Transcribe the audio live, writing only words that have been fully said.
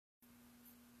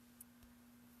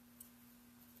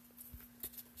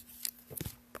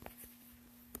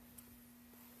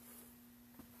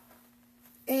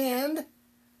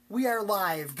We are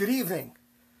live. Good evening.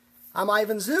 I'm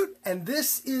Ivan Zoot, and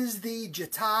this is the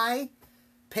Jatai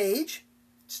page.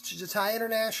 It's Jatai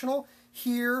International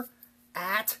here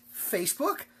at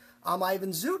Facebook. I'm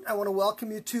Ivan Zoot. I want to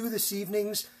welcome you to this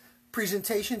evening's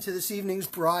presentation, to this evening's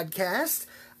broadcast.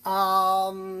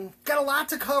 Got a lot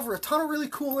to cover, a ton of really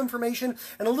cool information,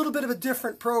 and a little bit of a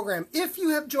different program. If you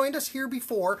have joined us here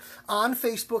before on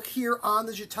Facebook, here on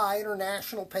the Jatai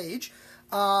International page,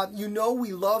 you know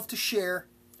we love to share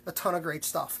a ton of great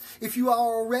stuff. If you are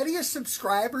already a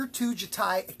subscriber to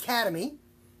Jatai Academy,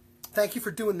 thank you for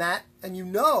doing that. And you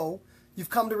know you've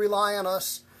come to rely on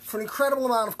us for an incredible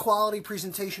amount of quality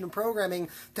presentation and programming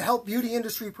to help beauty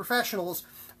industry professionals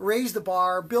raise the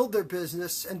bar, build their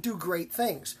business, and do great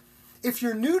things. If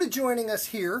you're new to joining us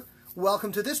here,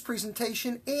 welcome to this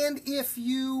presentation. And if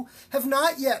you have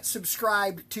not yet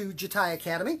subscribed to Jatai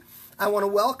Academy, I want to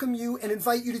welcome you and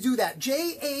invite you to do that.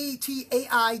 jatai.net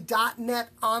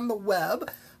on the web.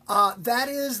 That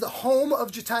is the home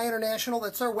of Jatai International.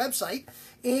 That's our website.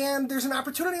 And there's an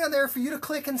opportunity on there for you to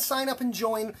click and sign up and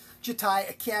join Jatai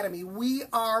Academy. We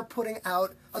are putting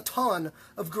out a ton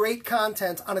of great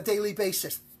content on a daily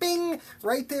basis. Bing!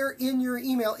 Right there in your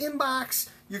email inbox.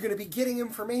 You're going to be getting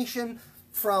information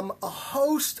from a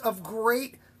host of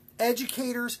great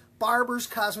educators, barbers,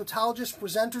 cosmetologists,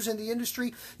 presenters in the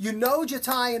industry. You know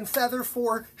Jatai and Feather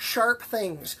for sharp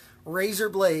things. Razor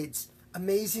blades,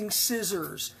 amazing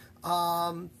scissors,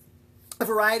 a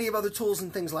variety of other tools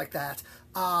and things like that.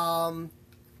 Hang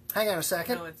on a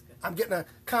second. No, it's good. I'm getting a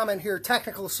comment here,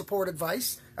 technical support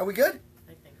advice. Are we good?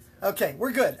 I think so. Okay,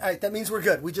 we're good. All right, that means we're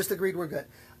good. We just agreed we're good.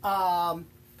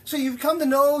 So you've come to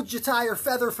know Jatai or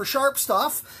Feather for sharp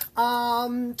stuff.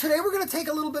 Today we're going to take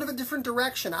a little bit of a different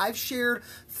direction. I've shared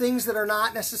things that are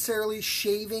not necessarily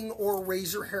shaving or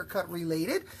razor haircut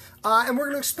related. And we're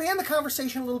going to expand the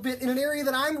conversation a little bit in an area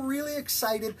that I'm really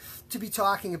excited to be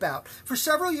talking about. For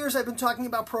several years I've been talking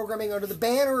about programming under the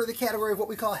banner or the category of what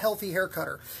we call healthy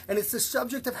haircutter. And it's the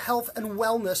subject of health and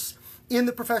wellness in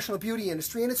the professional beauty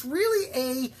industry. And it's really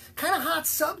a kind of hot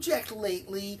subject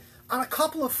lately on a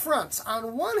couple of fronts.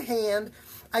 On one hand,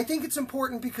 I think it's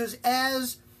important because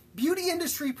as beauty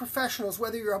industry professionals,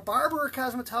 whether you're a barber or a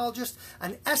cosmetologist,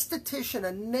 an esthetician,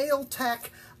 a nail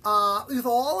tech, with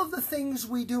all of the things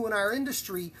we do in our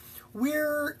industry,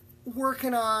 we're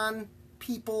working on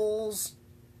people's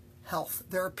health,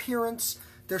 their appearance,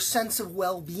 their sense of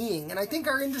well-being. And I think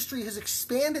our industry has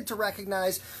expanded to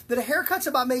recognize that a haircut's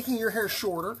about making your hair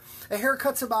shorter. A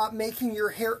haircut's about making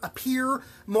your hair appear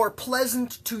more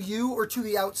pleasant to you or to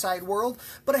the outside world.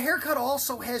 But a haircut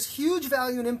also has huge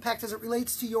value and impact as it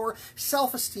relates to your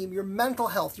self-esteem, your mental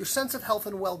health, your sense of health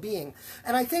and well-being.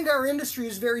 And I think our industry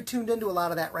is very tuned into a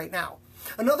lot of that right now.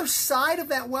 Another side of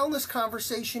that wellness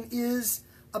conversation is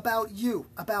about you,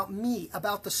 about me,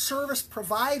 about the service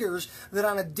providers that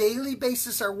on a daily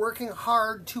basis are working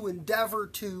hard to endeavor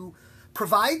to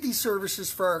provide these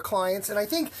services for our clients. And I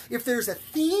think if there's a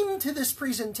theme to this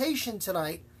presentation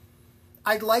tonight,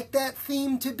 I'd like that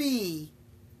theme to be,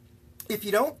 if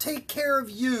you don't take care of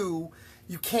you,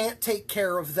 you can't take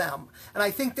care of them. And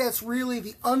I think that's really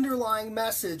the underlying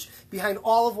message behind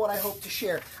all of what I hope to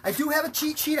share. I do have a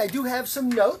cheat sheet. I do have some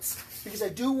notes because I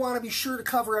do want to be sure to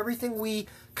cover everything we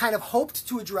kind of hoped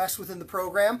to address within the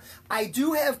program. I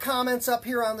do have comments up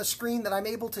here on the screen that I'm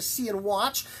able to see and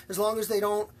watch. As long as they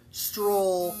don't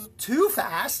stroll too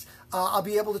fast, I'll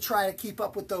be able to try to keep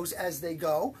up with those as they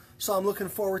go. So I'm looking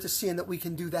forward to seeing that we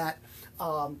can do that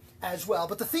as well.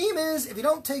 But the theme is, if you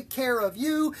don't take care of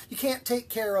you, you can't take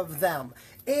care of them.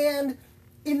 And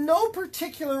in no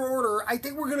particular order, I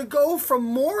think we're going to go from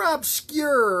more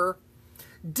obscure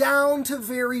down to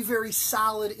very, very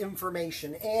solid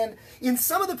information. And in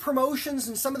some of the promotions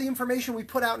and some of the information we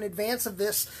put out in advance of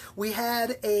this, we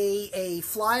had a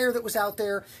flyer that was out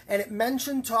there, and it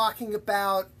mentioned talking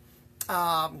about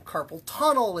carpal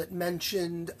tunnel. It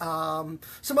mentioned some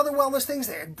other wellness things.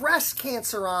 They had breast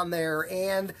cancer on there.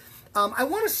 And I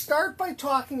want to start by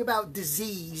talking about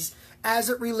disease as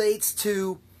it relates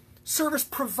to service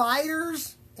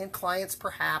providers and clients,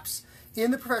 perhaps, in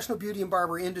the professional beauty and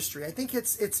barber industry. I think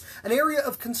it's an area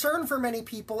of concern for many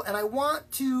people, and I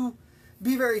want to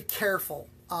be very careful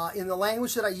in the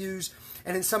language that I use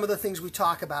and in some of the things we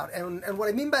talk about. And what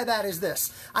I mean by that is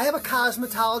this. I have a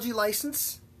cosmetology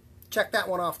license. Check that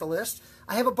one off the list.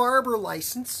 I have a barber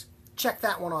license. Check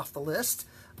that one off the list.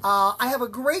 I have a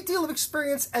great deal of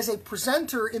experience as a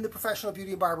presenter in the professional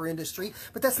beauty and barber industry,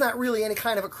 but that's not really any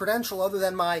kind of a credential other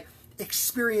than my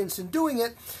experience in doing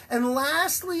it. And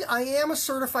lastly, I am a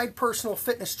certified personal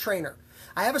fitness trainer.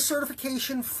 I have a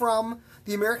certification from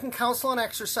the American Council on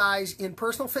Exercise in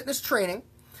personal fitness training.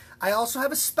 I also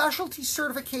have a specialty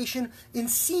certification in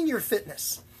senior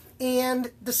fitness.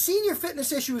 And the senior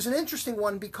fitness issue is an interesting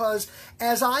one because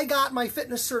as I got my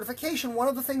fitness certification, one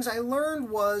of the things I learned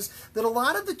was that a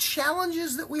lot of the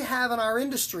challenges that we have in our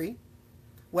industry,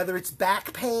 whether it's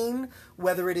back pain,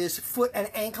 whether it is foot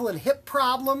and ankle and hip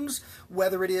problems,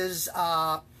 whether it is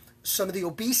some of the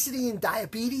obesity and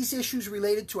diabetes issues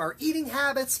related to our eating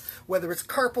habits, whether it's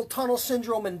carpal tunnel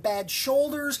syndrome and bad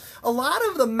shoulders, a lot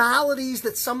of the maladies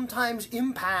that sometimes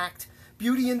impact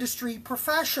beauty industry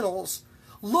professionals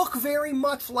look very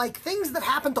much like things that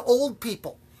happen to old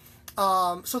people.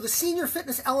 So the senior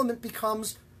fitness element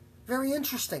becomes very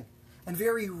interesting and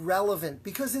very relevant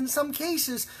because in some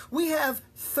cases we have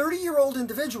 30-year-old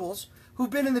individuals who've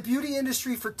been in the beauty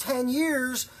industry for 10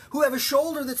 years who have a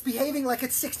shoulder that's behaving like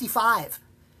it's 65.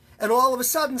 And all of a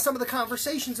sudden some of the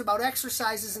conversations about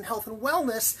exercises and health and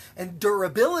wellness and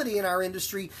durability in our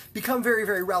industry become very,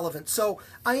 very relevant. So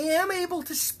I am able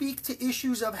to speak to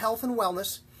issues of health and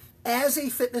wellness as a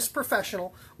fitness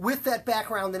professional with that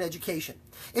background in education.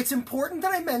 It's important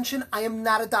that I mention I am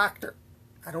not a doctor.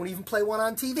 I don't even play one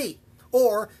on TV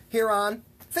or here on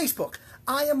Facebook.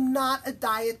 I am not a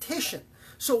dietitian.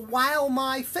 So while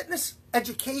my fitness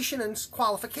education and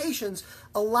qualifications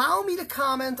allow me to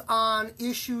comment on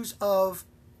issues of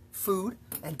food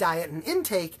and diet and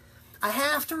intake, I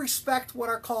have to respect what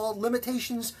are called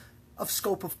limitations of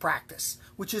scope of practice,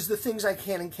 which is the things I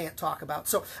can and can't talk about.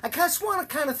 So I just want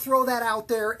to kind of throw that out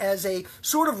there as a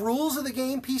sort of rules of the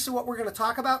game piece of what we're going to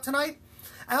talk about tonight.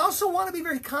 I also want to be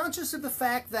very conscious of the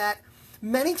fact that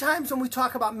many times when we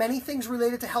talk about many things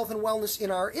related to health and wellness in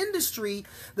our industry,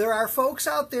 there are folks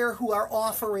out there who are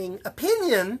offering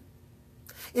opinion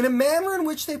in a manner in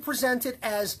which they present it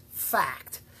as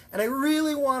fact. And I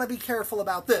really want to be careful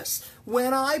about this.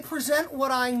 When I present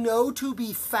what I know to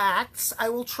be facts, I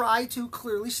will try to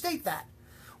clearly state that.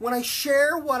 When I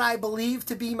share what I believe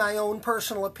to be my own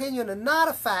personal opinion and not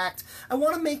a fact, I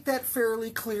want to make that fairly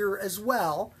clear as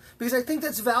well, because I think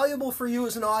that's valuable for you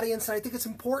as an audience, and I think it's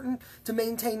important to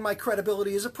maintain my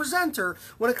credibility as a presenter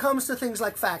when it comes to things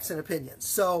like facts and opinions.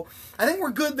 So I think we're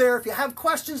good there. If you have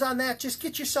questions on that, just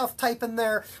get yourself typing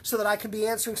there so that I can be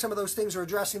answering some of those things or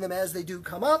addressing them as they do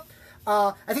come up.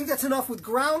 I think that's enough with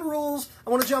ground rules.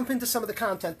 I want to jump into some of the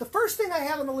content. The first thing I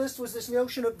have on the list was this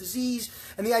notion of disease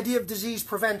and the idea of disease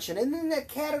prevention. And in that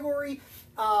category,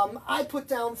 I put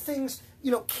down things,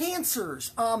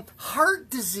 cancers, heart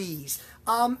disease.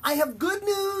 I have good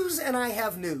news and I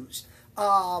have news.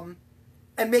 And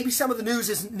maybe some of the news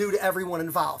isn't new to everyone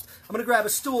involved. I'm going to grab a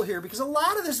stool here because a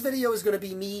lot of this video is going to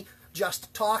be me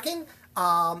just talking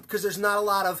because there's not a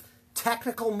lot of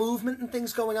technical movement and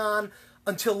things going on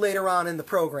until later on in the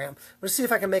program. Let's see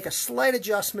if I can make a slight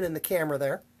adjustment in the camera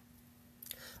there.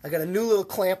 I got a new little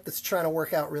clamp that's trying to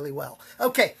work out really well.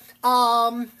 Okay,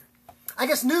 I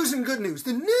guess news and good news.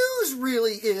 The news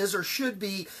really is, or should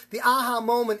be, the aha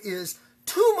moment is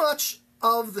too much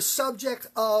of the subject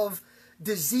of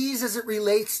disease as it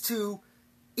relates to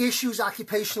issues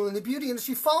occupational in the beauty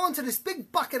industry fall into this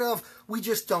big bucket of we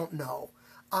just don't know.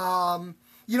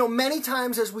 Many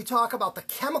times as we talk about the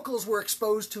chemicals we're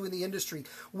exposed to in the industry,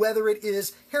 whether it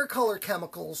is hair color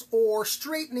chemicals or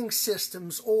straightening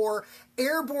systems or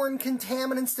airborne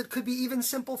contaminants that could be even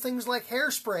simple things like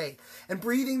hairspray and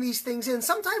breathing these things in,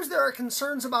 sometimes there are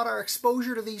concerns about our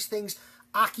exposure to these things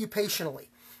occupationally.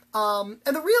 And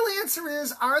the real answer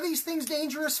is, are these things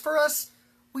dangerous for us?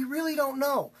 We really don't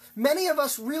know. Many of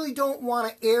us really don't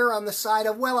want to err on the side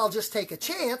of, well, I'll just take a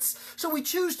chance. So we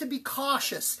choose to be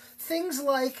cautious. Things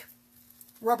like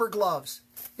rubber gloves.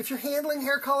 If you're handling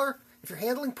hair color, if you're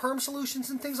handling perm solutions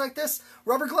and things like this,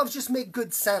 rubber gloves just make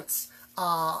good sense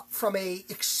from a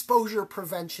exposure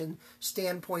prevention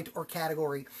standpoint or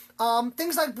category.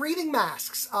 Things like breathing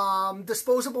masks,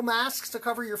 disposable masks to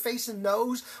cover your face and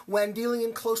nose when dealing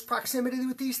in close proximity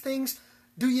with these things.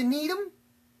 Do you need them?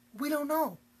 We don't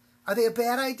know. Are they a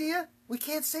bad idea? We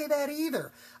can't say that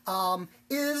either.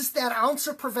 Is that ounce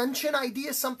of prevention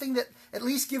idea something that at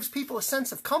least gives people a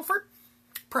sense of comfort?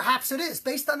 Perhaps it is.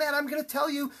 Based on that, I'm going to tell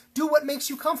you, do what makes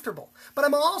you comfortable. But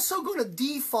I'm also going to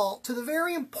default to the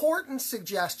very important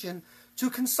suggestion to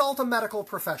consult a medical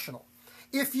professional.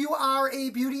 If you are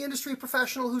a beauty industry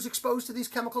professional who's exposed to these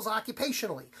chemicals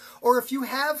occupationally, or if you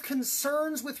have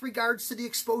concerns with regards to the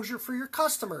exposure for your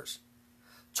customers,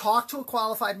 talk to a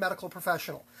qualified medical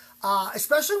professional,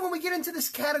 especially when we get into this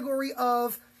category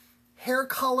of hair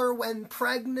color when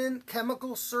pregnant,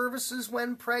 chemical services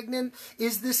when pregnant.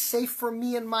 Is this safe for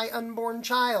me and my unborn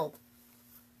child?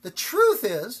 The truth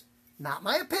is, not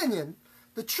my opinion,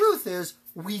 the truth is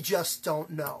we just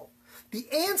don't know. The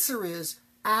answer is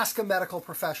ask a medical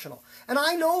professional. And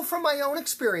I know from my own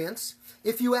experience,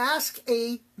 if you ask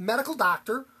a medical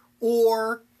doctor,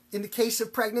 or in the case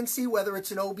of pregnancy, whether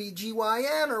it's an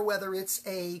OB/GYN or whether it's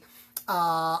a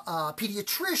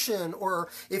pediatrician, or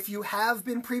if you have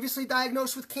been previously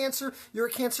diagnosed with cancer, you're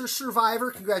a cancer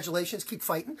survivor, congratulations, keep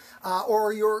fighting,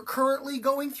 or you're currently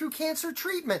going through cancer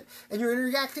treatment and you're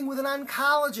interacting with an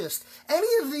oncologist, any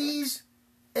of these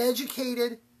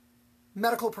educated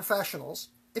medical professionals,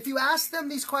 if you ask them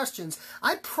these questions,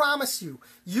 I promise you,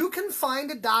 you can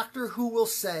find a doctor who will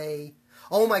say,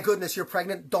 oh my goodness, you're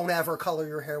pregnant, don't ever color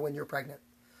your hair when you're pregnant.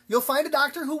 You'll find a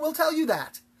doctor who will tell you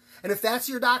that. And if that's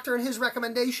your doctor and his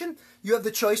recommendation, you have the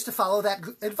choice to follow that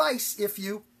advice if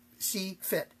you see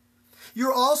fit.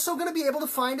 You're also going to be able to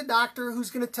find a doctor who's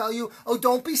going to tell you, oh,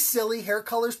 don't be silly, hair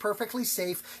color's perfectly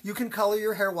safe. You can color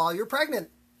your hair while you're pregnant.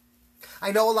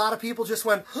 I know a lot of people just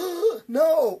went,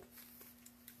 no.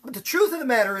 But the truth of the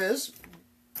matter is,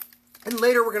 and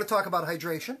later we're going to talk about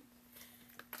hydration,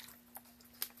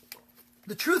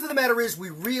 the truth of the matter is we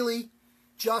really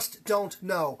just don't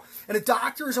know. And a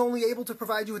doctor is only able to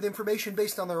provide you with information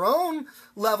based on their own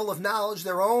level of knowledge,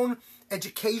 their own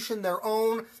education, their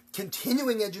own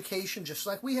continuing education, just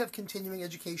like we have continuing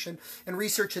education and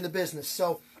research in the business.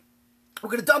 So we're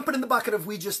going to dump it in the bucket of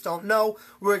we just don't know.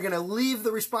 We're going to leave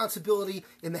the responsibility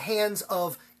in the hands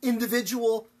of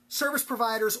individual service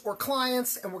providers or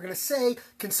clients, and we're going to say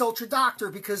consult your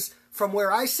doctor, because from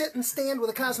where I sit and stand with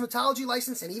a cosmetology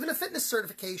license and even a fitness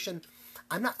certification,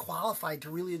 I'm not qualified to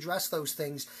really address those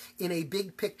things in a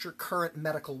big picture current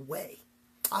medical way.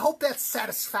 I hope that's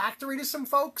satisfactory to some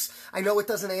folks. I know it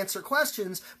doesn't answer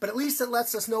questions, but at least it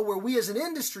lets us know where we as an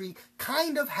industry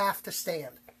kind of have to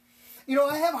stand. You know,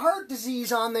 I have heart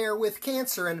disease on there with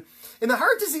cancer, and in the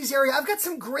heart disease area, I've got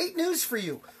some great news for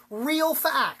you. Real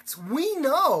facts. We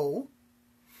know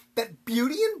that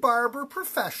beauty and barber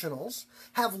professionals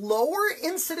have lower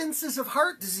incidences of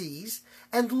heart disease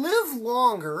and live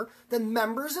longer than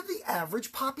members of the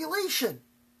average population.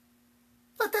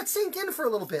 Let that sink in for a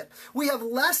little bit. We have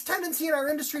less tendency in our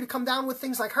industry to come down with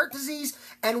things like heart disease,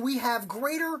 and we have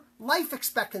greater life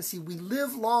expectancy. We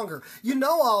live longer. You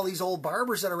know, all these old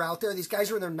barbers that are out there, these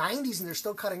guys are in their 90s and they're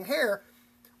still cutting hair.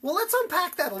 Well, let's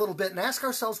unpack that a little bit and ask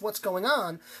ourselves what's going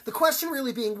on. The question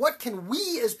really being, what can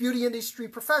we as beauty industry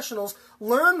professionals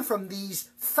learn from these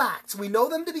facts? We know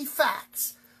them to be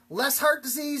facts. Less heart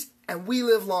disease, and we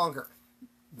live longer.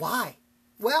 Why?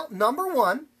 Well, number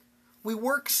one, we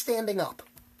work standing up.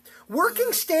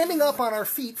 Working standing up on our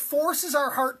feet forces our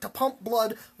heart to pump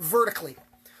blood vertically.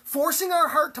 Forcing our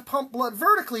heart to pump blood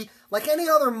vertically, like any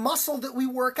other muscle that we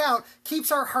work out,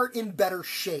 keeps our heart in better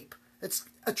shape. It's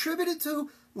attributed to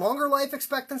longer life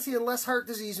expectancy and less heart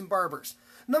disease in barbers.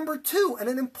 Number two, and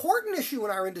an important issue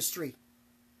in our industry,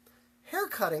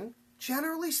 haircutting,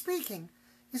 generally speaking,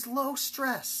 is low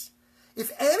stress.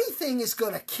 If anything is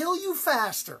going to kill you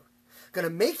faster, going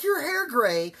to make your hair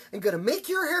gray, and going to make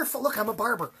your hair fall. Look, I'm a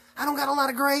barber. I don't got a lot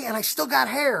of gray, and I still got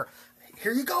hair.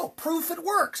 Here you go. Proof it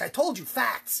works. I told you,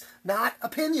 facts, not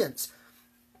opinions.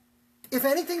 If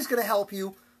anything's going to help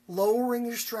you, lowering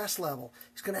your stress level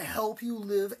is going to help you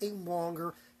live a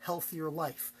longer, healthier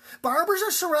life. Barbers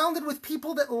are surrounded with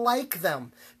people that like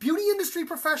them. Beauty industry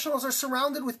professionals are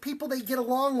surrounded with people they get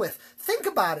along with. Think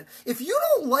about it. If you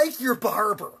don't like your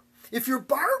barber, if your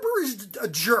barber is a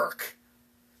jerk,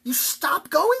 you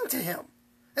stop going to him,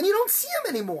 and you don't see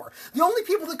him anymore. The only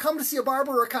people that come to see a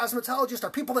barber or a cosmetologist are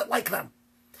people that like them.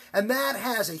 And that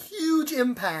has a huge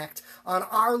impact on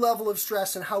our level of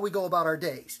stress and how we go about our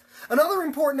days. Another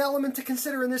important element to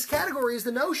consider in this category is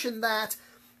the notion that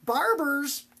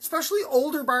barbers, especially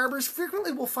older barbers,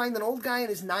 frequently will find an old guy in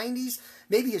his 90s,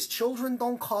 maybe his children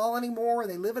don't call anymore,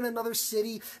 they live in another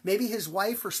city, maybe his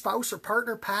wife or spouse or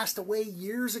partner passed away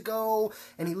years ago,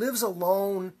 and he lives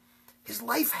alone. His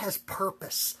life has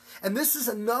purpose. And this is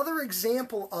another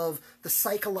example of the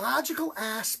psychological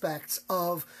aspects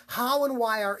of how and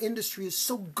why our industry is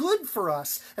so good for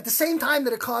us at the same time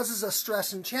that it causes us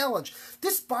stress and challenge.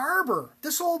 This barber,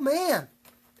 this old man,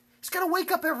 he's got to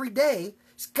wake up every day.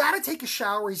 He's got to take a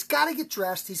shower. He's got to get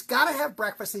dressed. He's got to have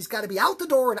breakfast. He's got to be out the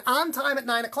door and on time at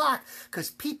 9 o'clock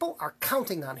because people are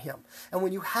counting on him. And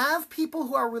when you have people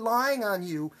who are relying on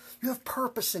you, you have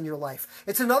purpose in your life.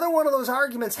 It's another one of those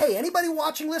arguments. Hey, anybody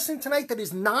watching, listening tonight that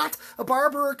is not a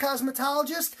barber or a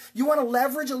cosmetologist, you want to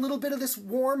leverage a little bit of this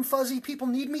warm, fuzzy, people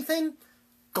need me thing?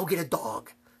 Go get a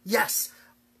dog. Yes.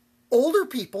 Older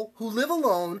people who live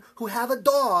alone, who have a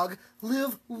dog,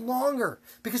 live longer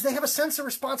because they have a sense of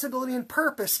responsibility and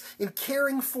purpose in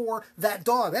caring for that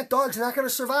dog. That dog's not going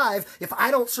to survive if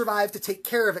I don't survive to take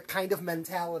care of it kind of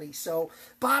mentality. So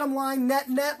bottom line, net,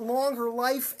 longer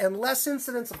life and less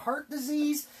incidence of heart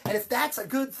disease. And if that's a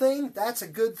good thing, that's a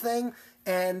good thing.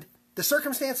 And the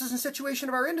circumstances and situation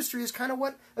of our industry is kind of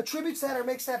what attributes that or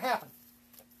makes that happen.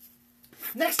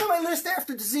 Next on my list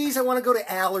after disease, I want to go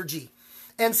to allergy.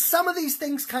 And some of these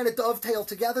things kind of dovetail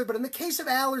together, but in the case of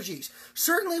allergies,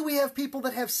 certainly we have people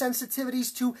that have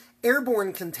sensitivities to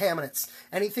airborne contaminants,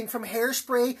 anything from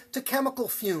hairspray to chemical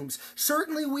fumes.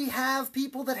 Certainly we have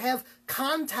people that have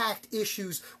contact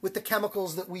issues with the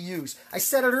chemicals that we use. I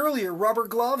said it earlier, rubber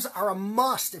gloves are a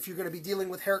must if you're going to be dealing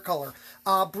with hair color.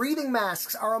 Breathing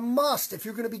masks are a must if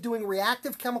you're going to be doing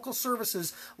reactive chemical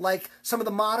services like some of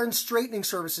the modern straightening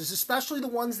services, especially the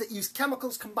ones that use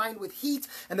chemicals combined with heat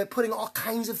and they're putting all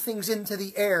kinds of things into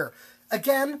the air.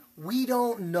 Again, we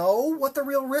don't know what the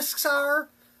real risks are,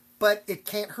 but it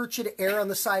can't hurt you to err on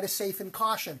the side of safe and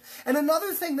caution. And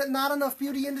another thing that not enough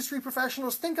beauty industry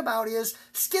professionals think about is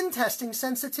skin testing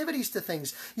sensitivities to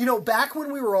things. You know, back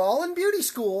when we were all in beauty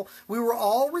school, we were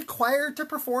all required to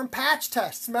perform patch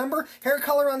tests. Remember? Hair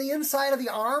color on the inside of the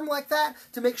arm like that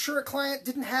to make sure a client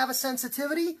didn't have a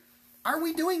sensitivity. Are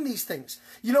we doing these things?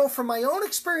 You know, from my own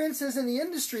experiences in the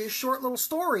industry, a short little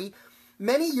story,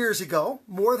 many years ago,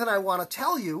 more than I want to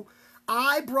tell you,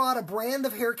 I brought a brand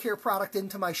of hair care product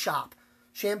into my shop.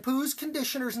 Shampoos,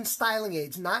 conditioners, and styling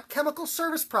aids. Not chemical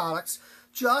service products,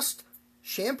 just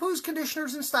shampoos,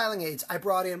 conditioners, and styling aids. I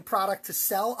brought in product to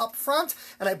sell up front,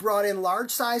 and I brought in large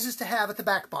sizes to have at the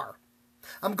back bar.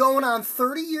 I'm going on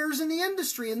 30 years in the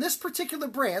industry, and this particular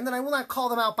brand, and I will not call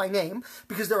them out by name,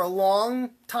 because they're a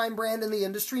long-time brand in the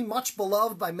industry, much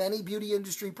beloved by many beauty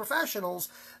industry professionals.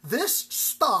 This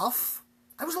stuff,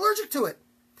 I was allergic to it.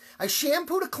 I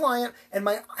shampooed a client and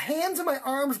my hands and my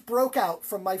arms broke out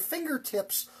from my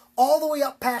fingertips all the way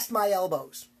up past my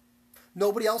elbows.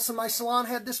 Nobody else in my salon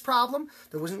had this problem.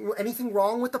 There wasn't anything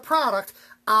wrong with the product.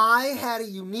 I had a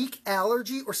unique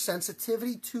allergy or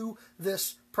sensitivity to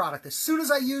this product. As soon as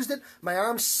I used it, my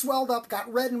arms swelled up,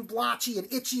 got red and blotchy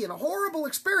and itchy and a horrible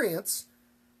experience.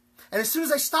 And as soon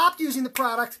as I stopped using the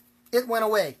product, it went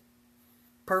away.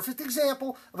 Perfect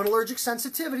example of an allergic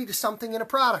sensitivity to something in a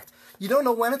product. You don't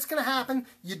know when it's going to happen.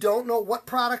 You don't know what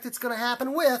product it's going to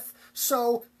happen with.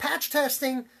 So patch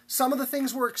testing, some of the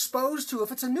things we're exposed to,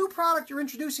 if it's a new product you're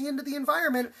introducing into the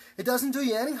environment, it doesn't do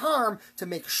you any harm to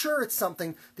make sure it's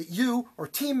something that you or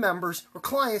team members or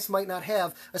clients might not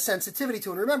have a sensitivity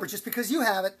to. And remember, just because you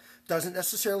have it doesn't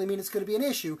necessarily mean it's going to be an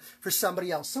issue for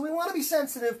somebody else. So we want to be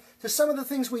sensitive to some of the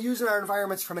things we use in our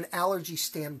environments from an allergy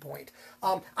standpoint.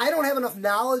 I don't have enough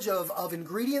knowledge of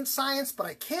ingredient science, but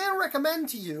I can recommend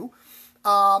to you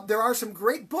there are some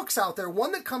great books out there.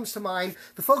 One that comes to mind,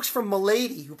 the folks from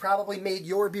Milady, who probably made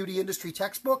your beauty industry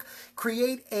textbook,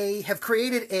 have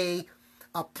created a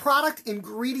product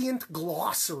ingredient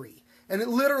glossary. And it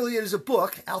literally is a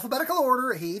book, alphabetical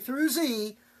order, A through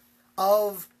Z,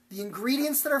 of the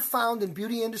ingredients that are found in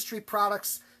beauty industry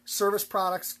products, service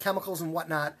products, chemicals, and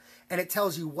whatnot. And it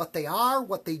tells you what they are,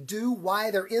 what they do,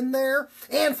 why they're in there.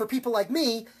 And for people like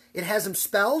me, it has them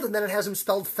spelled, and then it has them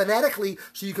spelled phonetically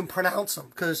so you can pronounce them.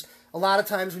 Because a lot of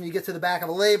times when you get to the back of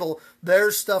a label,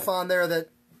 there's stuff on there that,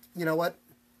 you know what,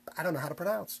 I don't know how to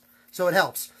pronounce. So it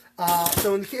helps.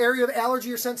 So in the area of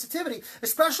allergy or sensitivity,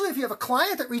 especially if you have a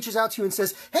client that reaches out to you and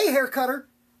says, hey, hair cutter,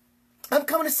 I'm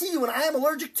coming to see you and I am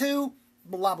allergic to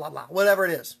blah, blah, blah, whatever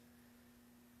it is.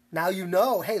 Now you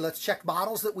know, hey, let's check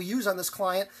bottles that we use on this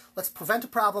client. Let's prevent a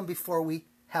problem before we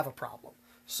have a problem.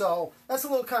 So that's a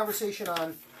little conversation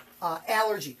on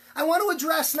allergy. I want to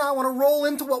address now, I want to roll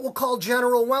into what we'll call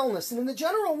general wellness. And in the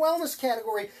general wellness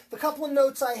category, the couple of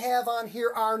notes I have on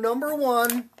here are, number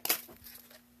one,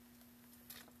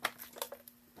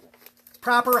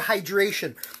 proper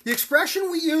hydration. The expression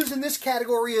we use in this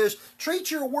category is treat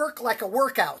your work like a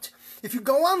workout. If you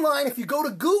go online, if you go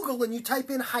to Google and you type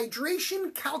in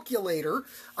hydration calculator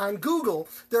on Google,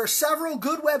 there are several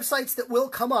good websites that will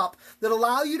come up that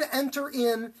allow you to enter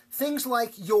in things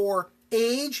like your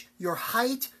age, your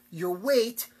height, your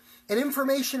weight, and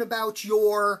information about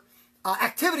your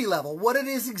activity level, what it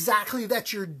is exactly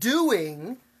that you're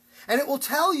doing, and it will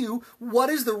tell you what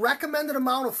is the recommended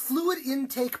amount of fluid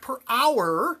intake per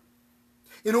hour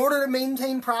in order to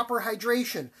maintain proper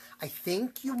hydration. I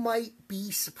think you might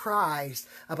be surprised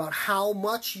about how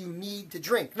much you need to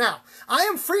drink. Now, I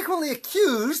am frequently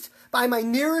accused by my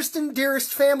nearest and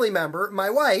dearest family member, my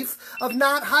wife, of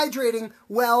not hydrating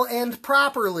well and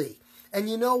properly. And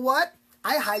you know what?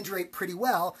 I hydrate pretty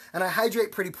well, and I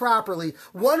hydrate pretty properly.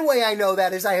 One way I know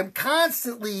that is I am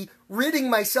constantly ridding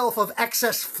myself of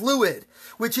excess fluid,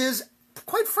 which is,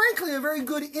 quite frankly, a very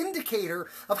good indicator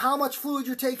of how much fluid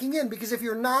you're taking in, because if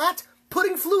you're not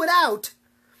putting fluid out,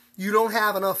 you don't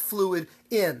have enough fluid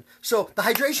in. So the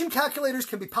hydration calculators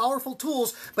can be powerful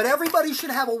tools, but everybody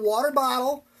should have a water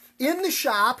bottle in the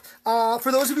shop.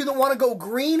 For those of you that want to go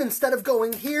green, instead of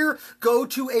going here, go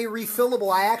to a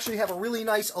refillable. I actually have a really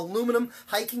nice aluminum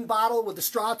hiking bottle with a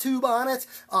straw tube on it.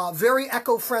 Very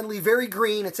eco-friendly, very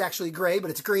green. It's actually gray, but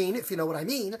it's green, if you know what I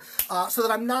mean. So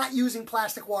that I'm not using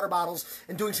plastic water bottles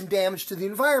and doing some damage to the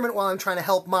environment while I'm trying to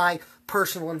help my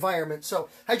personal environment. So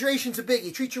hydration's a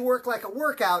biggie. Treat your work like a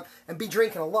workout and be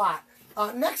drinking a lot.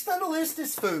 Next on the list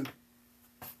is food.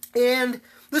 And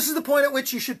this is the point at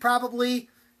which you should probably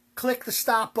click the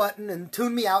stop button and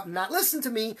tune me out and not listen to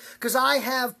me, because I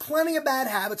have plenty of bad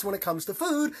habits when it comes to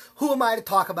food. Who am I to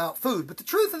talk about food? But the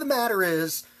truth of the matter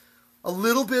is, a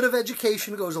little bit of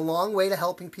education goes a long way to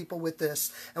helping people with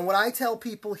this. And what I tell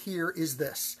people here is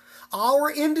this.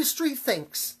 Our industry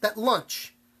thinks that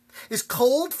lunch is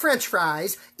cold French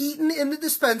fries eaten in the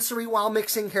dispensary while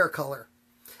mixing hair color.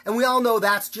 And we all know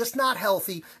that's just not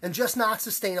healthy and just not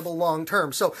sustainable long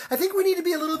term. So I think we need to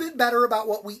be a little bit better about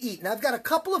what we eat. And I've got a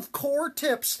couple of core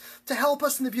tips to help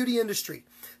us in the beauty industry.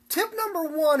 Tip number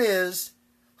one is,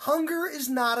 hunger is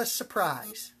not a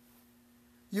surprise.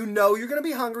 You know you're going to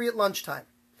be hungry at lunchtime.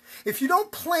 If you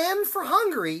don't plan for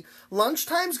hungry,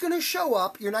 lunchtime's going to show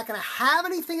up. You're not going to have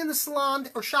anything in the salon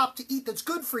or shop to eat that's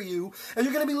good for you, and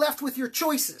you're going to be left with your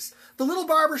choices. The little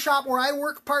barber shop where I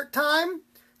work part-time,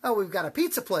 oh, we've got a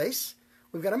pizza place,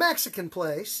 we've got a Mexican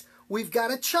place, we've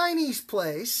got a Chinese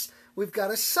place, we've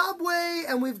got a Subway,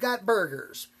 and we've got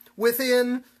burgers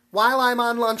within, while I'm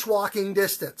on lunch walking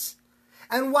distance.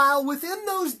 And while within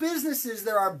those businesses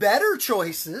there are better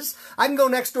choices, I can go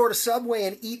next door to Subway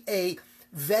and eat a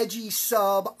veggie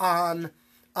sub on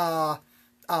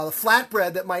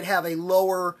flatbread that might have a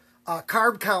lower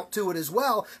carb count to it as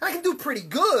well. And I can do pretty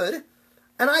good.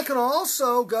 And I can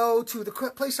also go to the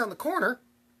place on the corner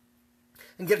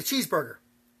and get a cheeseburger.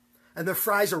 And their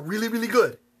fries are really, really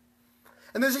good.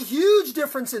 And there's a huge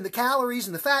difference in the calories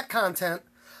and the fat content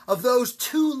of those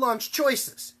two lunch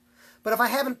choices. But if I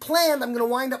haven't planned, I'm going to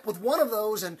wind up with one of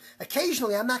those, and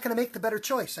occasionally I'm not going to make the better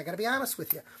choice. I got to be honest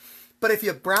with you. But if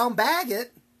you brown bag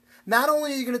it, not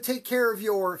only are you going to take care of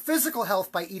your physical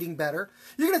health by eating better,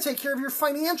 you're going to take care of your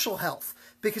financial health,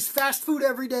 because fast food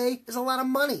every day is a lot of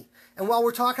money. And while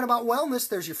we're talking about wellness,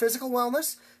 there's your physical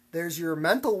wellness, there's your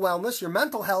mental wellness, your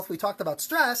mental health. We talked about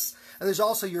stress, and there's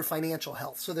also your financial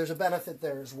health. So there's a benefit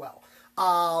there as well.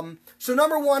 So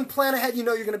number one, plan ahead. You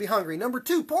know you're going to be hungry. Number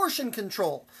two, portion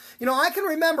control. You know, I can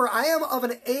remember, I am of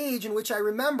an age in which I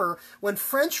remember when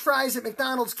French fries at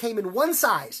McDonald's came in one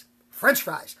size. French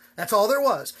fries. That's all there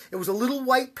was. It was a little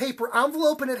white paper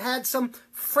envelope and it had some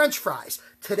French fries.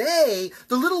 Today,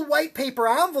 the little white paper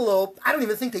envelope, I don't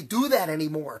even think they do that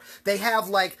anymore. They have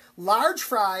like large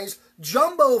fries,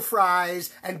 jumbo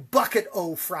fries, and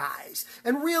bucket-o fries.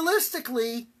 And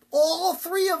realistically, all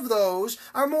three of those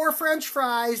are more French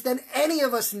fries than any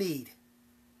of us need.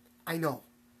 I know.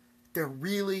 They're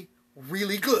really,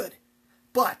 really good.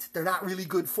 But they're not really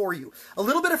good for you. A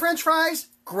little bit of French fries,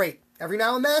 great. Every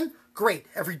now and then, great.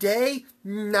 Every day,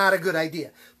 not a good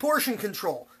idea. Portion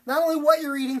control. Not only what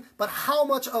you're eating, but how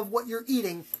much of what you're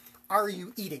eating are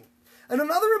you eating. And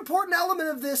another important element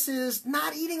of this is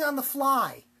not eating on the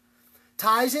fly.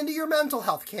 Ties into your mental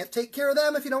health. Can't take care of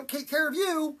them if you don't take care of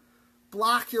you.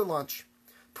 Block your lunch.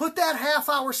 Put that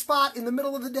half-hour spot in the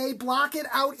middle of the day, block it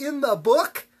out in the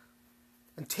book,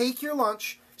 and take your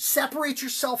lunch. Separate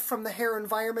yourself from the hair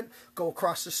environment. Go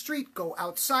across the street, go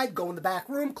outside, go in the back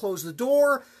room, close the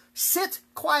door, sit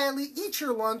quietly, eat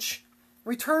your lunch,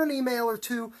 return an email or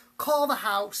two, call the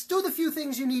house, do the few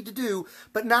things you need to do,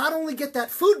 but not only get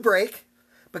that food break,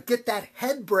 but get that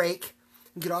head break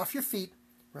and get off your feet,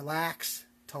 relax,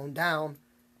 tone down,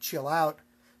 chill out.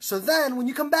 So then, when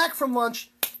you come back from lunch,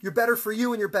 you're better for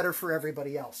you and you're better for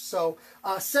everybody else. So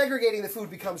segregating the food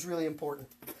becomes really important.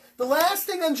 The last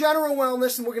thing on general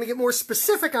wellness, and we're going to get more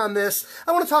specific on this,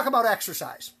 I want to talk about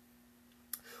exercise.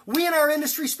 We in our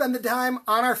industry spend the time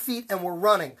on our feet and we're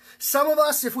running. Some of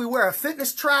us, if we wear a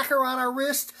fitness tracker on our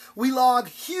wrist, we log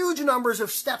huge numbers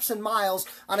of steps and miles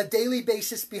on a daily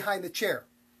basis behind the chair.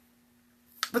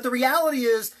 But the reality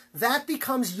is that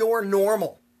becomes your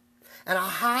normal. And a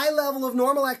high level of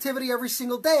normal activity every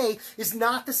single day is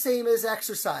not the same as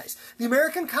exercise. The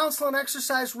American Council on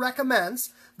Exercise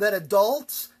recommends that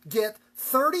adults get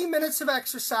 30 minutes of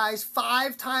exercise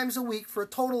 5 times a week for a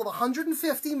total of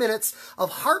 150 minutes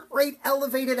of heart rate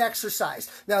elevated exercise.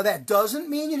 Now that doesn't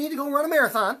mean you need to go run a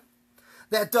marathon.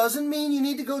 That doesn't mean you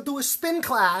need to go do a spin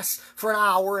class for an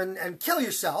hour and kill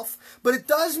yourself, but it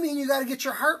does mean you got to get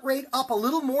your heart rate up a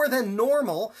little more than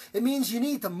normal. It means you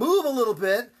need to move a little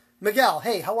bit. Miguel,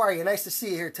 hey, how are you? Nice to see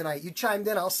you here tonight. You chimed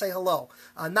in, I'll say hello.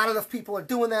 Not enough people are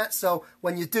doing that, so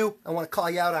when you do, I want to call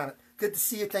you out on it. Good to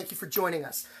see you. Thank you for joining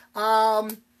us.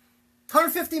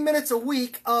 150 minutes a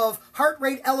week of heart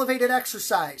rate elevated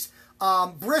exercise.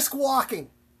 Brisk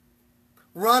walking.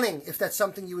 Running, if that's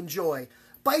something you enjoy.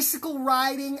 Bicycle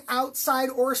riding outside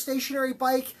or a stationary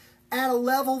bike at a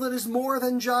level that is more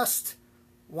than just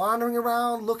wandering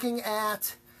around looking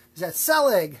at, is that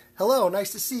Selig? Hello,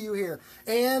 nice to see you here.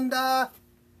 And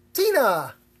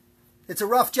Tina. It's a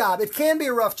rough job. It can be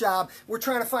a rough job. We're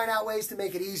trying to find out ways to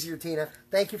make it easier, Tina.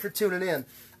 Thank you for tuning in.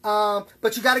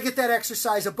 But you got to get that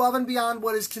exercise above and beyond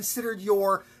what is considered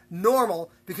your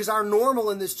normal, because our normal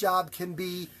in this job can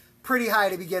be pretty high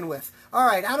to begin with. All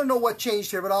right, I don't know what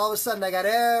changed here, but all of a sudden I got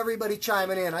everybody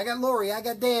chiming in. I got Lori, I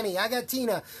got Danny, I got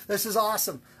Tina. This is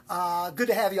awesome. Good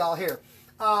to have you all here.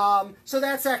 So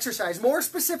that's exercise. More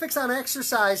specifics on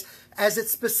exercise as it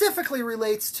specifically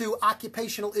relates to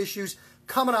occupational issues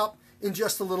coming up in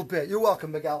just a little bit. You're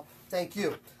welcome, Miguel. Thank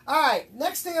you. All right,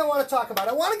 next thing I want to talk about.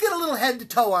 I want to get a little head to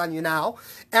toe on you now,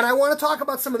 and I want to talk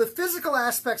about some of the physical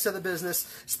aspects of the business,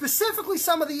 specifically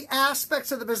some of the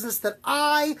aspects of the business that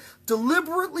I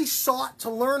deliberately sought to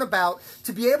learn about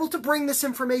to be able to bring this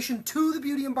information to the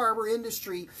beauty and barber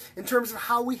industry in terms of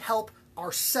how we help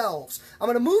ourselves. I'm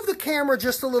going to move the camera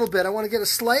just a little bit. I want to get a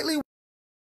slightly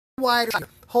wider.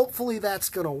 Hopefully that's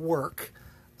going to work.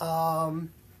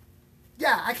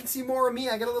 Yeah, I can see more of me.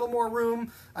 I get a little more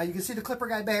room. You can see the Clipper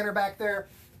Guy banner back there.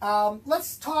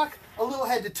 Let's talk a little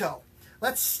head to toe.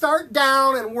 Let's start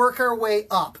down and work our way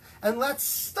up. And let's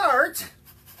start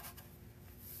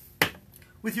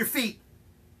with your feet.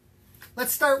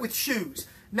 Let's start with shoes.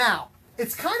 Now,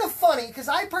 it's kind of funny because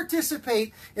I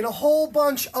participate in a whole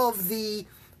bunch of the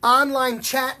online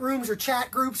chat rooms or chat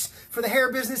groups for the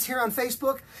hair business here on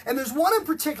Facebook. And there's one in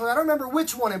particular, I don't remember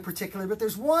which one in particular, but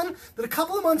there's one that a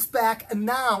couple of months back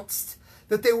announced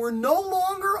that they were no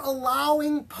longer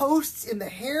allowing posts in the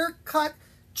haircut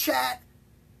chat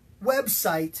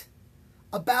website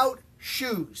about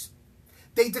shoes.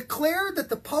 They declared that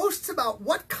the posts about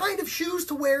what kind of shoes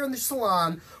to wear in the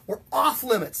salon were off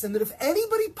limits, and that if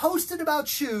anybody posted about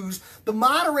shoes, the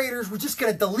moderators were just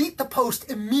going to delete the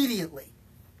post immediately.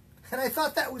 And I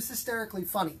thought that was hysterically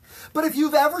funny. But if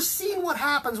you've ever seen what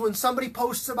happens when somebody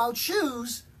posts about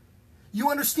shoes,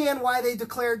 you understand why they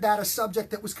declared that a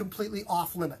subject that was completely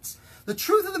off limits. The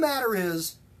truth of the matter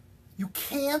is, you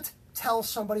can't tell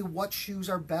somebody what shoes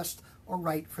are best or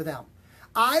right for them.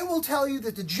 I will tell you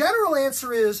that the general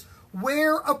answer is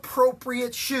wear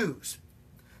appropriate shoes.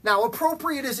 Now,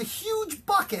 appropriate is a huge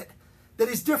bucket that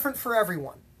is different for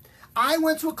everyone. I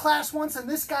went to a class once, and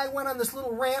this guy went on this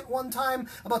little rant one time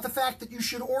about the fact that you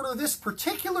should order this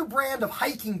particular brand of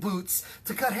hiking boots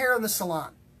to cut hair in the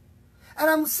salon. And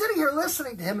I'm sitting here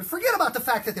listening to him, and forget about the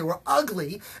fact that they were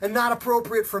ugly and not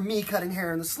appropriate for me cutting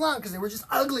hair in the salon because they were just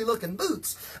ugly looking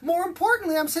boots. More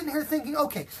importantly, I'm sitting here thinking,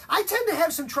 okay, I tend to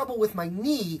have some trouble with my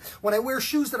knee when I wear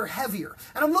shoes that are heavier.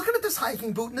 And I'm looking at this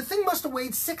hiking boot, and the thing must have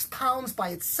weighed 6 pounds by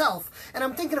itself. And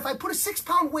I'm thinking if I put a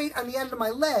 6-pound weight on the end of my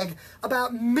leg,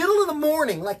 about middle of the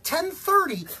morning, like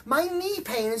 10:30, my knee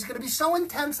pain is going to be so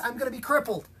intense I'm going to be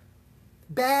crippled.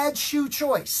 Bad shoe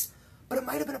choice. But it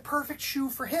might have been a perfect shoe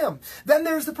for him. Then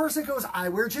there's the person that goes, I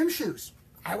wear gym shoes.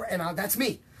 That's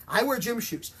me. I wear gym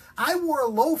shoes. I wore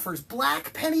loafers,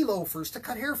 black penny loafers, to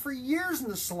cut hair for years in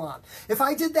the salon. If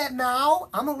I did that now,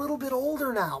 I'm a little bit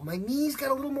older now. My knees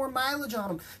got a little more mileage on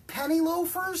them. Penny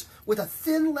loafers with a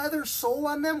thin leather sole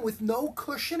on them with no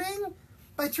cushioning,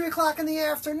 by 3 o'clock in the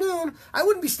afternoon, I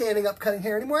wouldn't be standing up cutting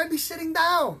hair anymore. I'd be sitting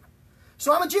down.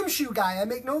 So I'm a gym shoe guy. I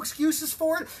make no excuses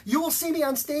for it. You will see me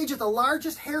on stage at the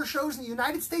largest hair shows in the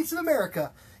United States of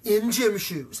America in gym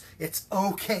shoes. It's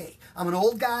okay. I'm an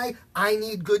old guy. I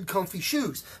need good, comfy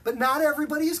shoes. But not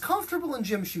everybody is comfortable in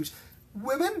gym shoes.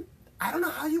 Women, I don't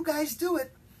know how you guys do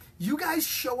it. You guys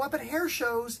show up at hair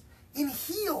shows in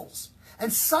heels.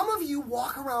 And some of you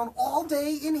walk around all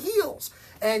day in heels.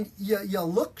 And you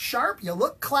look sharp, you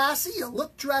look classy, you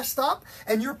look dressed up,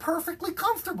 and you're perfectly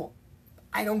comfortable.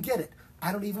 I don't get it.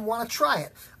 I don't even want to try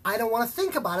it. I don't want to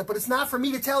think about it, but it's not for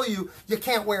me to tell you you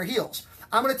can't wear heels.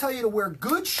 I'm going to tell you to wear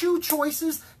good shoe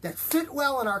choices that fit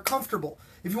well and are comfortable.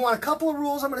 If you want a couple of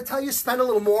rules, I'm going to tell you spend a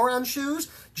little more on shoes.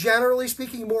 Generally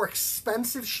speaking, more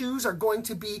expensive shoes are going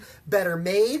to be better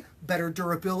made, better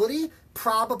durability,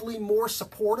 probably more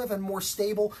supportive and more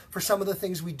stable for some of the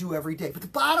things we do every day. But the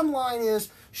bottom line is,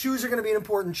 shoes are going to be an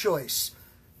important choice.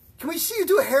 Can we see you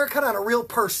do a haircut on a real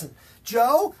person?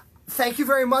 Joe, thank you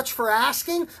very much for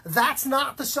asking. That's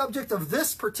not the subject of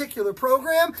this particular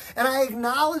program. And I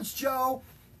acknowledge, Joe,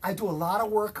 I do a lot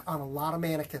of work on a lot of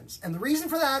mannequins. And the reason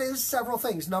for that is several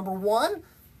things. Number one,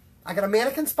 I got a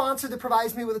mannequin sponsor that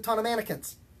provides me with a ton of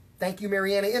mannequins. Thank you,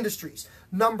 Mariana Industries.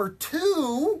 Number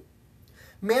two,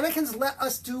 mannequins let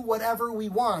us do whatever we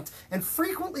want. And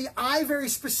frequently, I very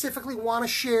specifically want to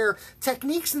share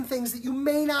techniques and things that you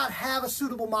may not have a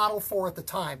suitable model for at the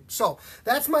time. So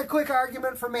that's my quick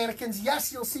argument for mannequins.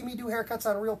 Yes, you'll see me do haircuts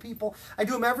on real people. I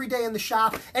do them every day in the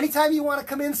shop. Anytime you want to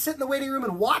come in, sit in the waiting room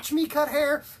and watch me cut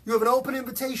hair, you have an open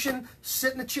invitation,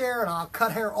 sit in a chair and I'll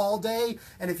cut hair all day.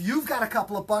 And if you've got a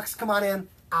couple of bucks, come on in,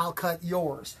 I'll cut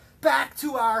yours. Back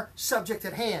to our subject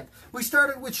at hand. We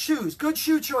started with shoes, good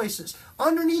shoe choices.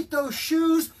 Underneath those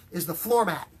shoes is the floor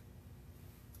mat.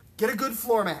 Get a good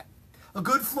floor mat. A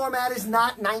good floor mat is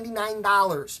not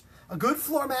 $99. A good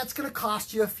floor mat's going to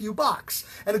cost you a few bucks.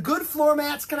 And a good floor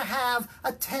mat's going to have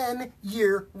a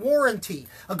 10-year warranty.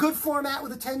 A good floor mat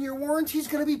with a 10-year warranty is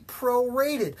going to be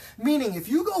prorated. Meaning if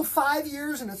you go 5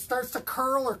 years and it starts to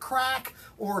curl or crack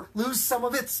or lose some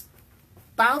of its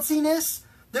bounciness,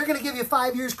 they're going to give you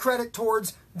 5 years credit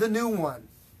towards the new one.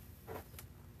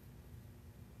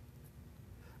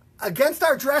 Against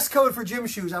our dress code for gym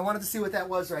shoes, I wanted to see what that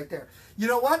was right there. You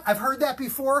know what? I've heard that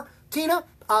before, Tina.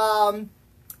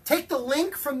 Take the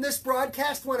link from this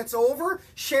broadcast when it's over,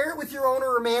 share it with your owner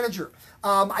or manager.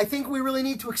 I think we really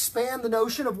need to expand the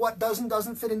notion of what does and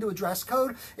doesn't fit into a dress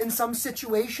code in some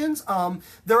situations.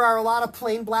 There are a lot of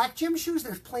plain black gym shoes.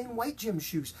 There's plain white gym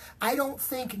shoes. I don't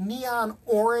think neon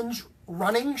orange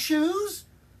running shoes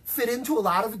fit into a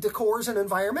lot of decors and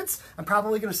environments. I'm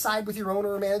probably going to side with your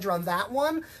owner or manager on that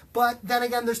one. But then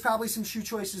again, there's probably some shoe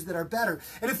choices that are better.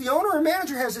 And if the owner or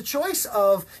manager has a choice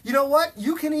of, you know what,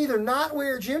 you can either not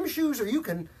wear gym shoes or you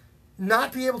can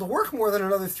not be able to work more than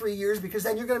another 3 years because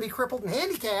then you're going to be crippled and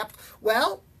handicapped,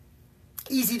 well,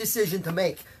 easy decision to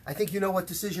make. I think you know what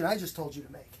decision I just told you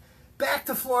to make. Back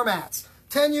to floor mats.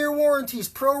 10-year warranties,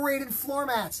 prorated floor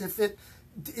mats. If it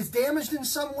is damaged in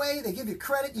some way, they give you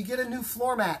credit, you get a new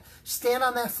floor mat. Stand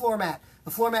on that floor mat.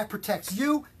 The floor mat protects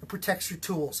you, it protects your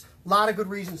tools. A lot of good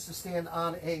reasons to stand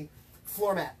on a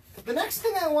floor mat. The next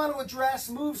thing I want to address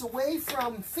moves away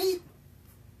from feet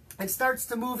and starts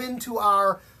to move into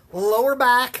our lower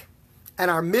back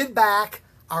and our mid back,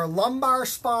 our lumbar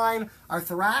spine, our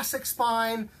thoracic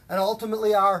spine, and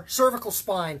ultimately our cervical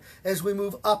spine as we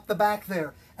move up the back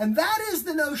there. And that is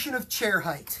the notion of chair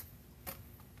height.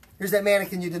 Here's that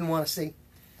mannequin you didn't want to see.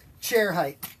 Chair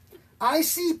height. I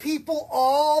see people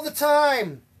all the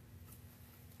time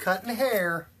cutting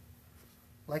hair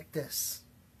like this.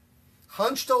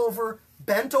 Hunched over,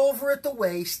 bent over at the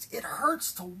waist. It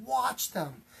hurts to watch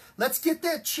them. Let's get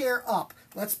that chair up.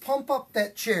 Let's pump up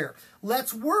that chair.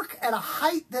 Let's work at a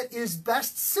height that is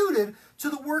best suited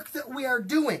to the work that we are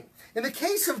doing. In the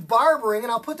case of barbering,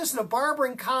 and I'll put this in a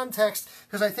barbering context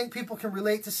because I think people can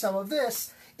relate to some of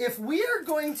this, if we are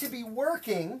going to be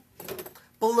working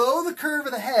below the curve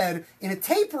of the head in a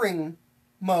tapering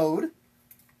mode,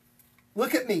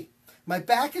 look at me. My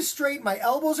back is straight, my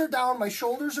elbows are down, my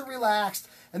shoulders are relaxed,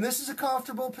 and this is a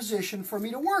comfortable position for me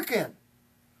to work in.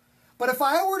 But if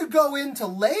I were to go into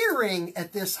layering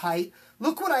at this height,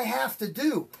 look what I have to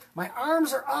do. My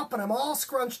arms are up and I'm all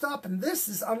scrunched up, and this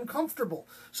is uncomfortable.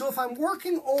 So if I'm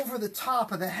working over the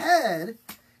top of the head,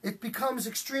 it becomes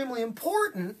extremely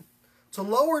important to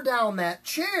lower down that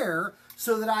chair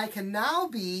so that I can now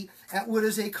be at what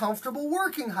is a comfortable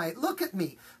working height. Look at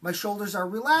me. My shoulders are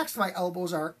relaxed, my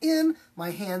elbows are in,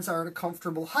 my hands are at a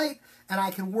comfortable height, and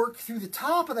I can work through the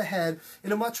top of the head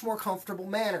in a much more comfortable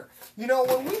manner. You know,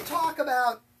 when we talk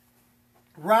about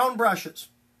round brushes,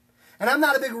 and I'm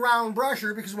not a big round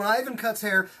brusher because when Ivan cuts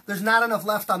hair, there's not enough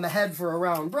left on the head for a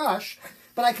round brush,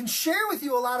 but I can share with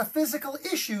you a lot of physical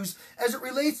issues as it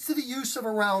relates to the use of a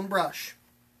round brush.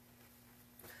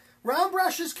 Round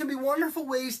brushes can be wonderful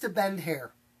ways to bend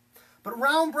hair, but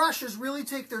round brushes really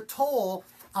take their toll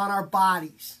on our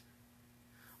bodies.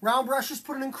 Round brushes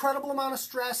put an incredible amount of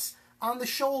stress on the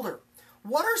shoulder.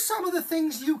 What are some of the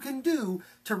things you can do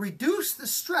to reduce the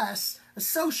stress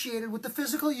associated with the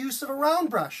physical use of a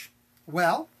round brush?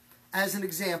 Well, as an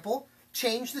example,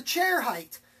 change the chair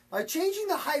height. By changing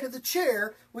the height of the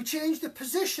chair, we change the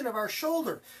position of our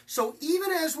shoulder. So even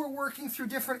as we're working through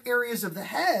different areas of the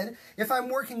head, if I'm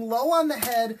working low on the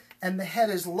head and the head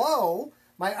is low,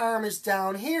 my arm is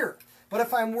down here. But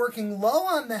if I'm working low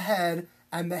on the head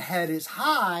and the head is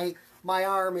high, my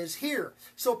arm is here.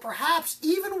 So perhaps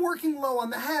even working low on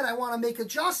the head, I want to make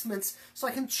adjustments so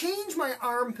I can change my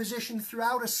arm position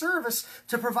throughout a service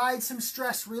to provide some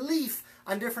stress relief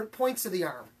on different points of the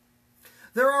arm.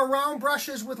 There are round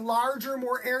brushes with larger,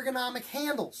 more ergonomic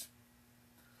handles.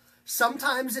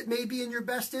 Sometimes it may be in your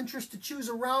best interest to choose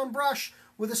a round brush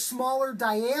with a smaller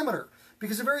diameter,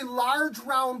 because a very large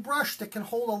round brush that can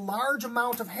hold a large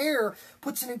amount of hair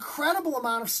puts an incredible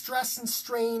amount of stress and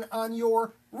strain on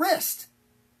your wrist.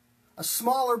 A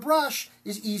smaller brush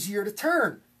is easier to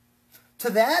turn. To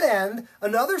that end,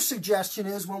 another suggestion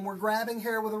is when we're grabbing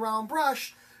hair with a round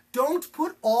brush, don't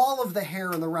put all of the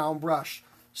hair in the round brush.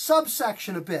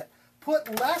 Subsection a bit.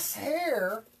 Put less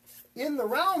hair in the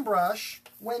round brush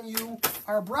when you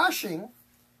are brushing.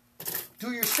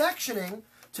 Do your sectioning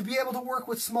to be able to work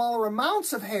with smaller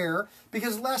amounts of hair,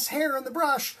 because less hair in the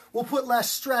brush will put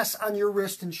less stress on your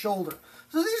wrist and shoulder.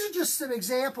 So these are just some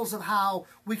examples of how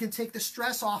we can take the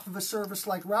stress off of a service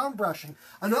like round brushing.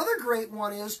 Another great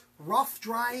one is rough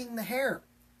drying the hair.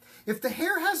 If the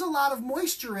hair has a lot of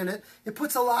moisture in it, it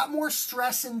puts a lot more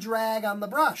stress and drag on the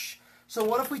brush. So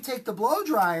what if we take the blow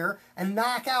dryer and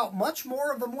knock out much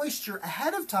more of the moisture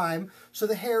ahead of time so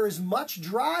the hair is much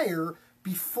drier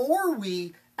before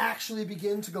we actually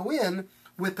begin to go in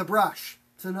with the brush.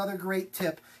 It's another great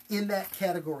tip in that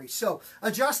category. So,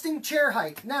 adjusting chair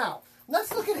height. Now,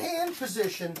 let's look at hand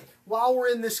position while we're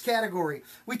in this category.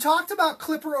 We talked about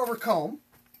clipper over comb,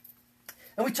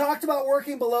 and we talked about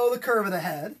working below the curve of the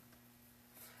head.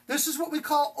 This is what we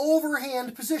call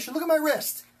overhand position. Look at my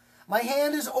wrist. My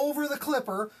hand is over the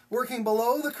clipper, working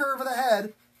below the curve of the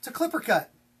head to clipper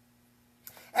cut.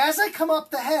 As I come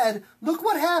up the head, look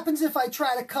what happens if I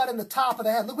try to cut in the top of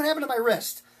the head. Look what happened to my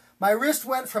wrist. My wrist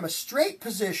went from a straight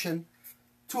position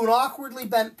to an awkwardly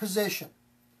bent position.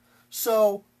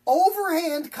 So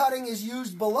overhand cutting is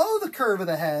used below the curve of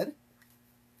the head.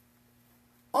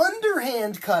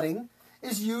 Underhand cutting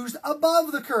is used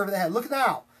above the curve of the head. Look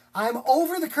now. I'm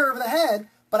over the curve of the head,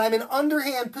 but I'm in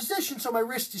underhand position, so my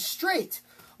wrist is straight.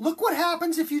 Look what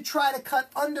happens if you try to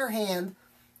cut underhand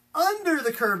under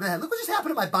the curve of the head. Look what just happened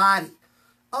to my body.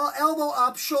 Elbow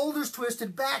up, shoulders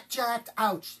twisted, back jacked,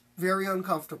 ouch. Very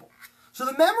uncomfortable. So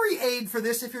the memory aid for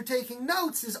this, if you're taking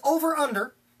notes, is over,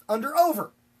 under,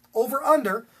 over. Over,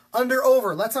 under,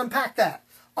 over. Let's unpack that.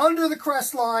 Under the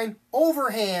crest line,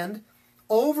 overhand,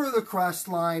 over the crest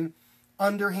line,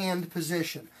 underhand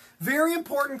position. Very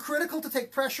important, critical to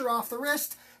take pressure off the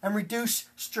wrist and reduce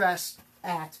stress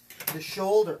at the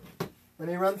shoulder. Let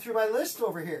me run through my list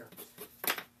over here.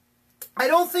 I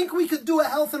don't think we could do a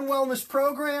health and wellness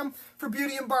program for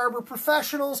beauty and barber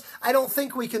professionals. I don't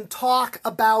think we can talk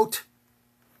about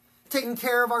taking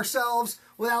care of ourselves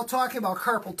without talking about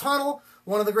carpal tunnel,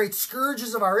 one of the great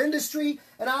scourges of our industry.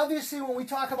 And obviously when we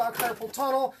talk about carpal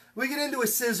tunnel, we get into a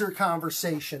scissor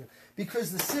conversation,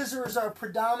 because the scissor is our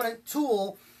predominant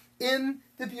tool in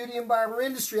the beauty and barber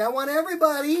industry. I want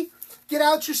everybody, get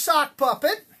out your sock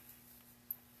puppet.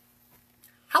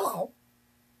 Hello.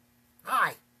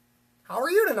 Hi. How are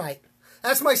you tonight?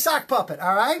 That's my sock puppet,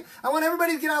 all right? I want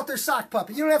everybody to get out their sock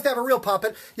puppet. You don't have to have a real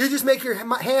puppet. You just make your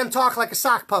hand talk like a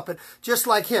sock puppet, just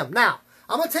like him. Now,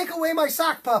 I'm going to take away my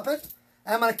sock puppet,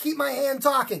 and I'm going to keep my hand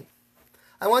talking.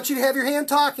 I want you to have your hand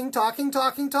talking, talking,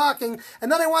 talking, talking, and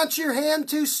then I want your hand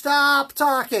to stop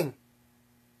talking.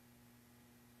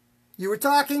 You were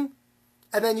talking,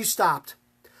 and then you stopped.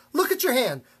 Look at your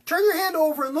hand. Turn your hand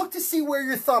over and look to see where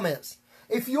your thumb is.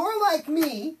 If you're like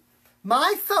me,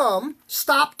 my thumb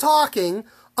stopped talking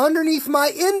underneath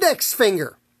my index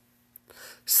finger.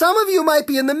 Some of you might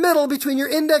be in the middle between your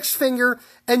index finger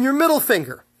and your middle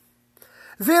finger.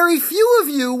 Very few of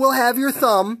you will have your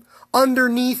thumb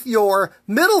underneath your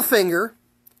middle finger,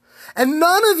 and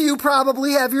none of you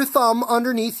probably have your thumb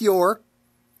underneath your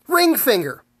ring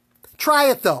finger. Try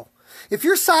it though. If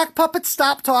your sock puppet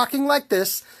stopped talking like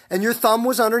this and your thumb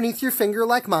was underneath your finger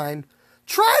like mine,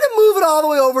 try to move it all the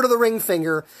way over to the ring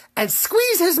finger and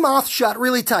squeeze his mouth shut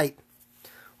really tight.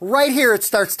 Right here it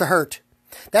starts to hurt.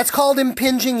 That's called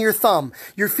impinging your thumb.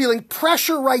 You're feeling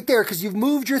pressure right there because you've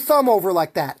moved your thumb over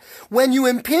like that. When you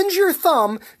impinge your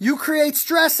thumb, you create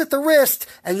stress at the wrist,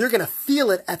 and you're going to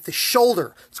feel it at the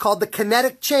shoulder. It's called the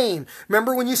kinetic chain.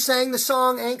 Remember when you sang the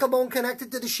song, ankle bone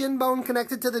connected to the shin bone,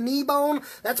 connected to the knee bone?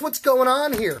 That's what's going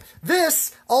on here.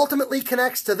 This ultimately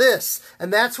connects to this,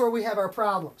 and that's where we have our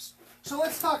problems. So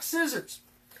let's talk scissors.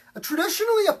 A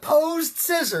traditionally opposed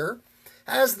scissor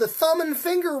has the thumb and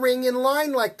finger ring in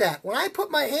line like that. When I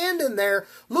put my hand in there,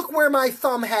 look where my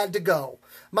thumb had to go.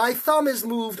 My thumb is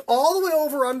moved all the way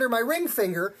over under my ring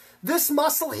finger. This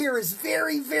muscle here is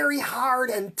very, very hard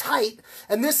and tight,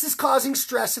 and this is causing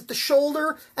stress at the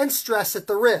shoulder and stress at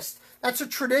the wrist. That's a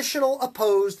traditional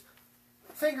opposed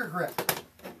finger grip.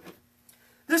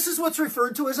 This is what's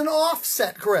referred to as an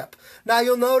offset grip. Now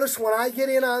you'll notice when I get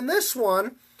in on this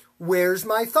one, where's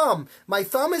my thumb? My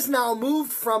thumb is now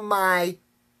moved from my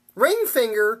ring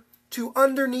finger to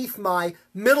underneath my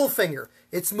middle finger.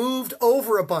 It's moved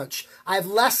over a bunch. I've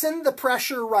lessened the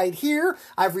pressure right here.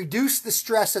 I've reduced the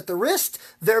stress at the wrist,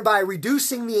 thereby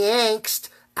reducing the angst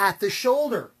at the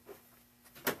shoulder.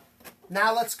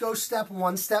 Now let's go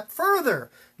one step further.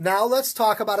 Now let's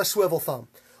talk about a swivel thumb.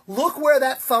 Look where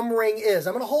that thumb ring is.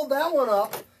 I'm going to hold that one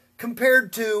up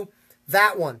compared to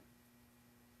that one.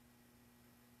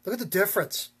 Look at the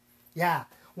difference. Yeah.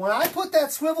 When I put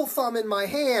that swivel thumb in my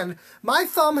hand, my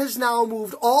thumb has now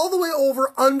moved all the way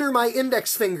over under my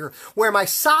index finger. Where my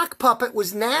sock puppet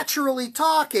was naturally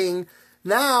talking,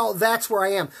 now that's where I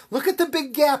am. Look at the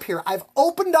big gap here. I've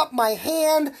opened up my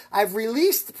hand, I've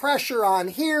released the pressure on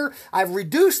here, I've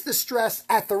reduced the stress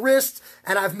at the wrist,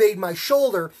 and I've made my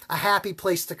shoulder a happy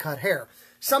place to cut hair.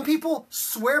 Some people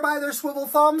swear by their swivel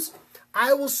thumbs.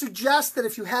 I will suggest that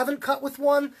if you haven't cut with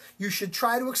one, you should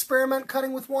try to experiment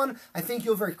cutting with one. I think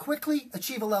you'll very quickly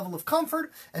achieve a level of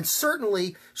comfort, and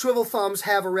certainly swivel thumbs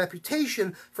have a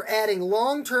reputation for adding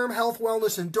long-term health,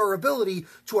 wellness, and durability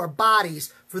to our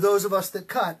bodies for those of us that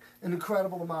cut an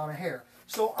incredible amount of hair.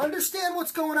 So understand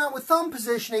what's going on with thumb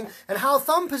positioning and how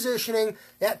thumb positioning,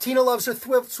 yeah, Tina loves her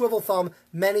swivel thumb,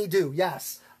 many do,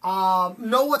 yes.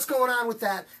 Know what's going on with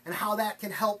that and how that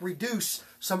can help reduce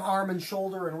some arm and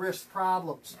shoulder and wrist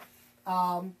problems.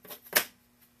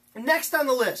 Next on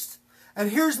the list, and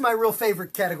here's my real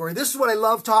favorite category. This is what I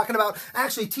love talking about. I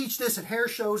actually teach this at hair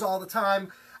shows all the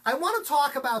time. I want to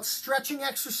talk about stretching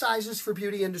exercises for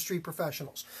beauty industry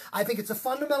professionals. I think it's a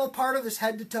fundamental part of this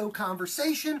head-to-toe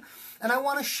conversation, and I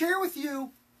want to share with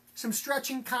you some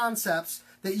stretching concepts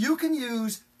that you can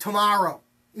use tomorrow,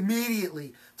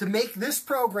 immediately, to make this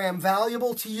program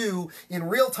valuable to you in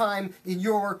real time in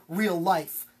your real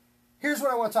life. Here's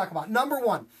what I want to talk about. Number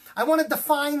one, I want to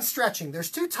define stretching.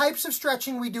 There's two types of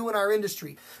stretching we do in our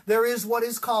industry. There is what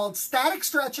is called static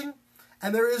stretching,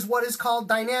 and there is what is called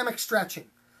dynamic stretching.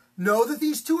 Know that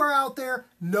these two are out there.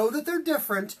 Know that they're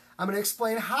different. I'm going to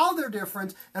explain how they're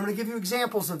different, and I'm going to give you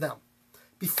examples of them.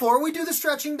 Before we do the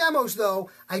stretching demos, though,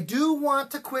 I do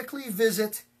want to quickly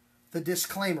visit the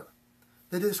disclaimer.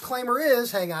 The disclaimer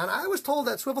is, hang on, I was told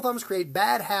that swivel thumbs create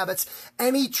bad habits.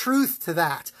 Any truth to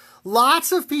that?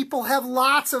 Lots of people have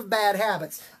lots of bad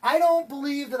habits. I don't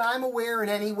believe that I'm aware in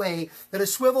any way that a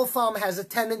swivel thumb has a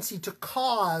tendency to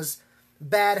cause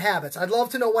bad habits. I'd love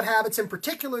to know what habits in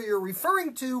particular you're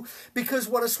referring to, because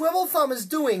what a swivel thumb is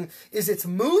doing is it's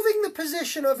moving the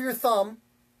position of your thumb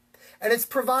and it's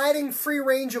providing free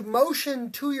range of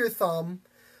motion to your thumb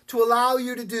to allow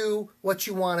you to do what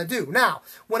you want to do. Now,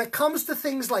 when it comes to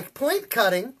things like point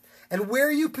cutting and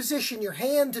where you position your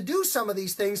hand to do some of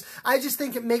these things, I just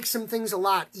think it makes some things a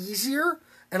lot easier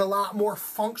and a lot more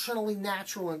functionally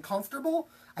natural and comfortable.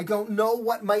 I don't know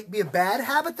what might be a bad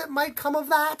habit that might come of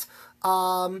that.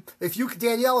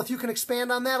 Danielle, if you can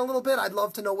expand on that a little bit, I'd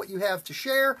love to know what you have to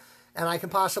share, and I can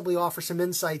possibly offer some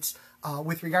insights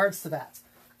with regards to that.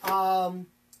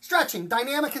 Stretching,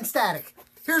 dynamic and static.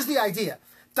 Here's the idea.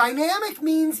 Dynamic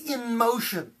means in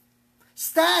motion.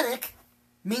 Static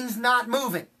means not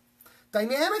moving.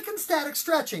 Dynamic and static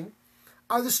stretching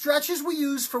are the stretches we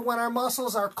use for when our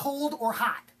muscles are cold or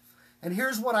hot. And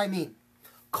here's what I mean.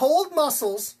 Cold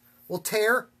muscles will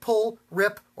tear, pull,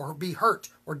 rip, or be hurt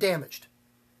or damaged.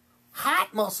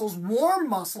 Hot muscles, warm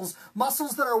muscles,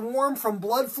 muscles that are warm from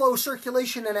blood flow,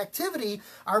 circulation, and activity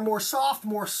are more soft,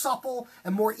 more supple,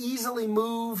 and more easily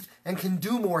moved and can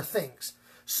do more things.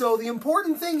 So the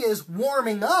important thing is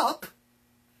warming up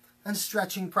and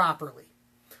stretching properly.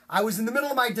 I was in the middle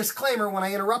of my disclaimer when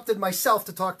I interrupted myself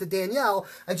to talk to Danielle.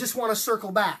 I just want to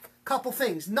circle back. Couple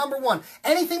things. Number one,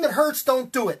 anything that hurts,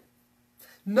 don't do it.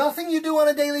 Nothing you do on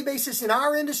a daily basis in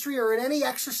our industry or in any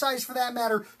exercise for that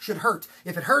matter should hurt.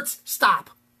 If it hurts,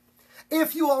 stop.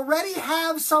 If you already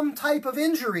have some type of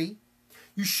injury,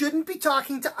 you shouldn't be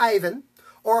talking to Ivan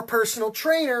or a personal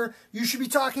trainer. You should be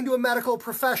talking to a medical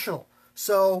professional.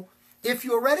 So if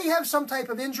you already have some type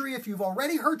of injury, if you've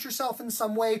already hurt yourself in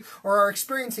some way or are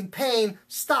experiencing pain,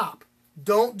 stop.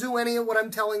 Don't do any of what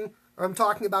I'm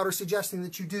talking about or suggesting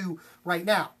that you do right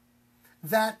now.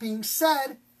 That being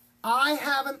said, I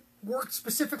haven't work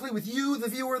specifically with you, the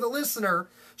viewer, the listener.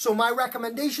 So my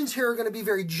recommendations here are going to be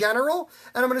very general,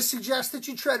 and I'm going to suggest that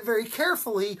you tread very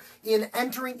carefully in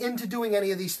entering into doing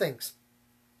any of these things.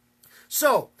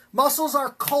 So, muscles are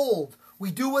cold.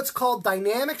 We do what's called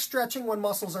dynamic stretching when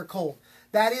muscles are cold.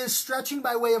 That is stretching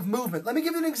by way of movement. Let me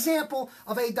give you an example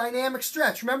of a dynamic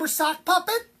stretch. Remember sock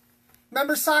puppet?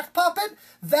 Remember sock puppet?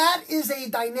 That is a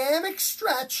dynamic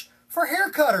stretch for hair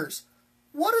cutters.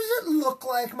 What does it look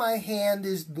like my hand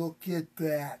is? Look at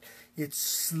that. It's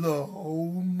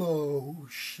slow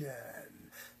motion.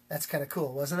 That's kind of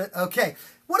cool, wasn't it? Okay.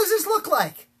 What does this look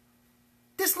like?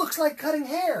 This looks like cutting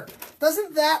hair.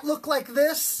 Doesn't that look like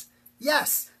this?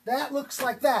 Yes, that looks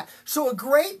like that. So a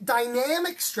great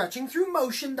dynamic stretching through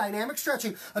motion, dynamic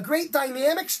stretching, a great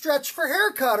dynamic stretch for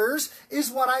hair cutters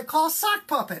is what I call sock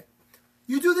puppet.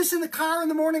 You do this in the car in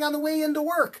the morning on the way into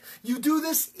work. You do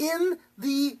this in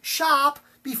the shop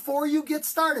before you get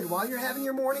started, while you're having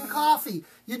your morning coffee.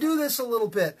 You do this a little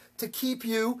bit to keep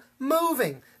you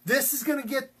moving. This is going to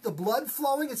get the blood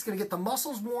flowing. It's going to get the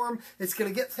muscles warm. It's going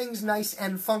to get things nice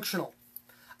and functional.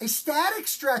 A static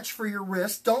stretch for your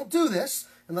wrist, don't do this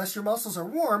unless your muscles are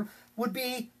warm, would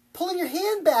be pulling your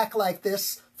hand back like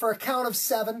this for a count of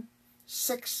 7,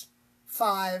 6,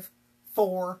 5,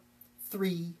 4,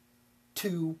 3,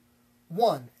 2,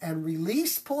 1. And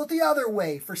release, pull it the other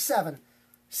way for 7,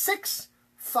 6,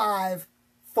 5,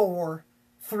 4,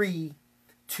 3,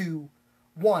 2,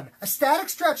 1. A static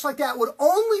stretch like that would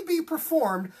only be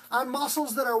performed on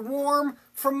muscles that are warm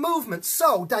from movement.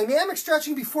 So, dynamic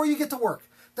stretching before you get to work.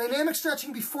 Dynamic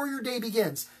stretching before your day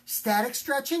begins. Static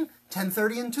stretching,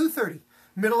 10:30 and 2:30.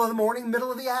 Middle of the morning, middle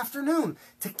of the afternoon.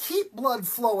 To keep blood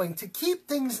flowing, to keep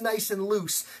things nice and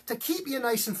loose, to keep you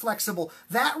nice and flexible.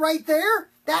 That right there,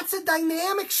 that's a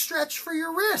dynamic stretch for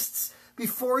your wrists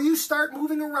before you start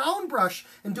moving around brush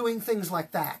and doing things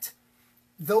like that.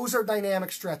 Those are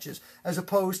dynamic stretches as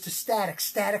opposed to static.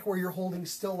 Static where you're holding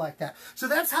still like that. So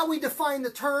that's how we define the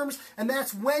terms, and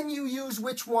that's when you use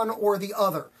which one or the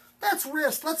other. That's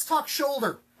wrist. Let's talk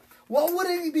shoulder. What would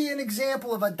it be an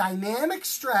example of a dynamic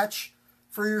stretch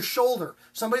for your shoulder?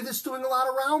 Somebody that's doing a lot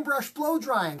of round brush blow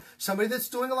drying. Somebody that's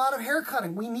doing a lot of hair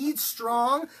cutting. We need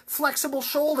strong, flexible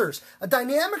shoulders. A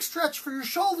dynamic stretch for your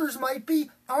shoulders might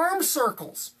be arm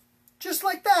circles. Just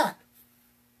like that.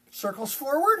 Circles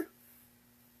forward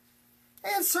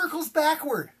and circles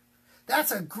backward.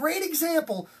 That's a great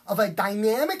example of a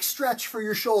dynamic stretch for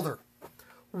your shoulder.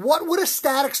 What would a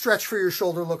static stretch for your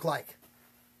shoulder look like?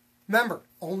 Remember,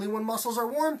 only when muscles are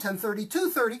warm, 10:30,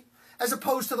 2:30, as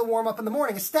opposed to the warm-up in the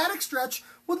morning. A static stretch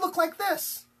would look like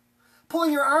this.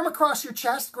 Pulling your arm across your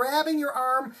chest, grabbing your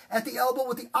arm at the elbow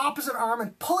with the opposite arm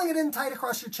and pulling it in tight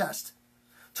across your chest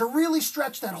to really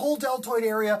stretch that whole deltoid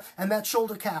area and that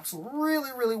shoulder capsule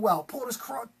really, really well. Pull it as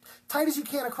tight as you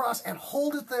can across and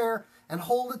hold it there and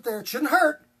hold it there. It shouldn't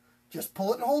hurt. Just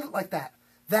pull it and hold it like that.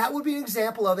 That would be an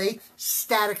example of a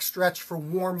static stretch for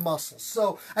warm muscles.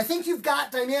 So I think you've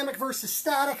got dynamic versus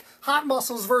static, hot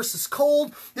muscles versus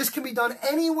cold. This can be done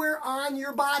anywhere on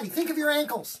your body. Think of your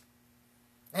ankles.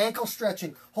 Ankle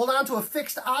stretching. Hold on to a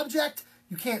fixed object.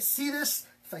 You can't see this.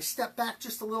 If I step back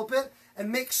just a little bit and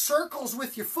make circles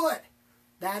with your foot,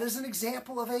 that is an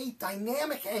example of a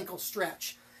dynamic ankle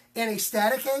stretch. And a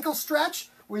static ankle stretch,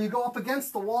 where you go up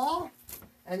against the wall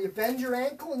and you bend your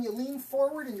ankle and you lean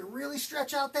forward and you really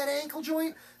stretch out that ankle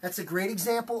joint, that's a great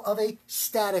example of a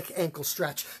static ankle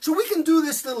stretch. So we can do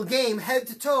this little game head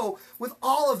to toe with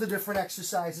all of the different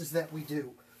exercises that we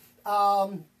do.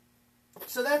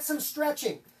 So that's some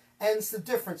stretching and it's the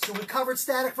difference. So we covered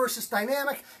static versus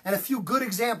dynamic and a few good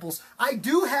examples. I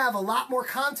do have a lot more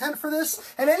content for this,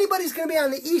 and anybody's going to be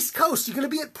on the East Coast. You're going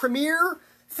to be at Premiere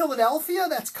Philadelphia.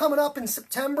 That's coming up in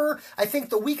September. I think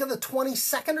the week of the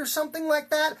 22nd or something like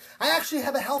that. I actually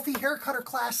have a healthy hair cutter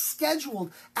class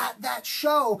scheduled at that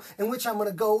show in which I'm going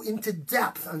to go into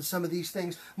depth on some of these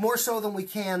things, more so than we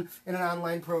can in an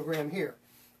online program here.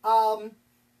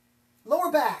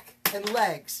 Lower back and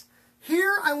legs.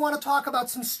 Here I want to talk about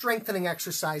some strengthening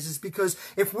exercises, because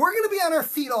if we're going to be on our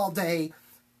feet all day,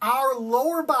 our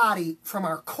lower body, from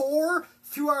our core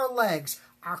through our legs,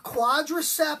 our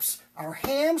quadriceps, our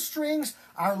hamstrings,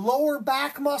 our lower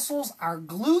back muscles, our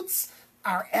glutes,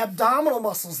 our abdominal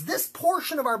muscles, this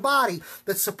portion of our body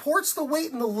that supports the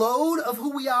weight and the load of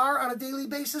who we are on a daily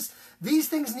basis, these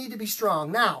things need to be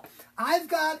strong. Now, I've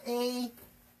got a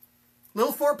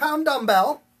little 4-pound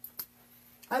dumbbell.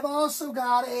 I've also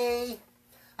got I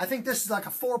think this is like a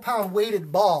 4-pound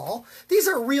weighted ball. These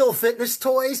are real fitness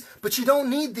toys, but you don't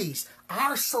need these.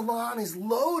 Our salon is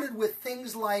loaded with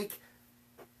things like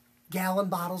gallon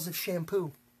bottles of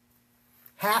shampoo,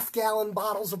 half-gallon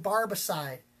bottles of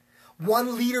barbicide,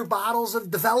 1-liter bottles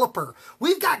of developer.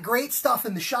 We've got great stuff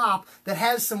in the shop that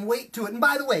has some weight to it. And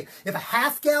by the way, if a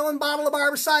half-gallon bottle of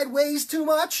Barbicide weighs too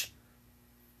much,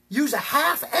 use a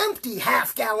half-empty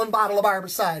half-gallon bottle of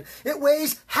Barbicide. It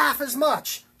weighs half as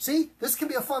much. See, this can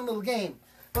be a fun little game.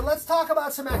 But let's talk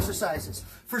about some exercises.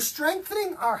 For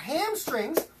strengthening our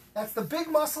hamstrings, that's the big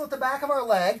muscle at the back of our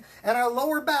leg, and our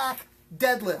lower back,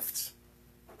 deadlifts.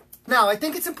 Now, I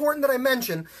think it's important that I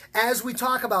mention, as we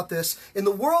talk about this, in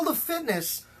the world of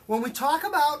fitness, when we talk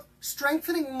about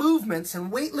strengthening movements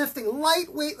and weightlifting,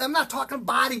 lightweight, I'm not talking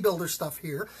bodybuilder stuff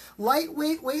here,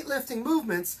 lightweight weightlifting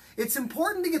movements, it's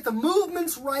important to get the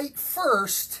movements right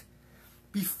first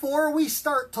before we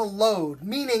start to load,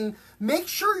 meaning make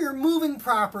sure you're moving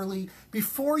properly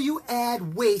before you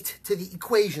add weight to the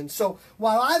equation. So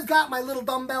while I've got my little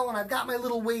dumbbell and I've got my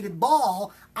little weighted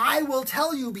ball, I will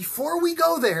tell you before we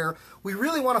go there, we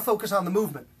really want to focus on the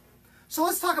movement. So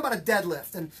let's talk about a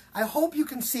deadlift, and I hope you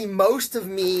can see most of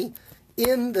me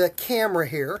in the camera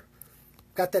here.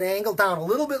 Got that angle down a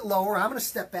little bit lower. I'm going to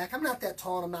step back. I'm not that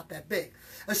tall and I'm not that big.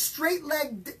 A straight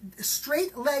leg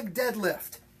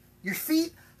deadlift. Your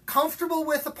feet comfortable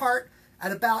width apart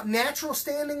at about natural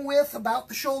standing width, about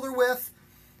the shoulder width.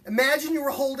 Imagine you were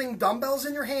holding dumbbells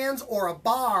in your hands or a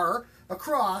bar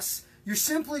across. You're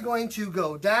simply going to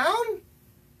go down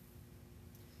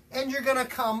and you're going to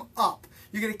come up.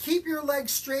 You're going to keep your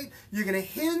legs straight. You're going to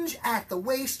hinge at the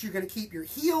waist. You're going to keep your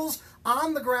heels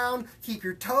on the ground. Keep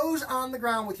your toes on the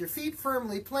ground with your feet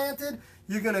firmly planted.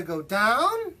 You're going to go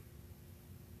down,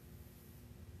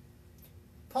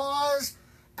 pause,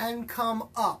 and come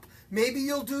up. Maybe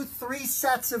you'll do 3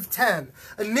 sets of 10.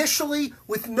 Initially,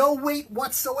 with no weight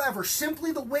whatsoever,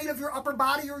 simply the weight of your upper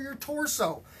body or your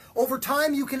torso. Over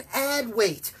time, you can add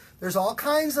weight. There's all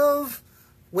kinds of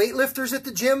weightlifters at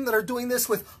the gym that are doing this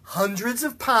with hundreds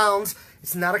of pounds.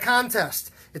 It's not a contest.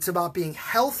 It's about being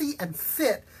healthy and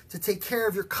fit to take care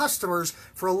of your customers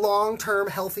for a long-term,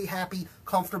 healthy, happy,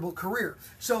 comfortable career.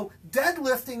 So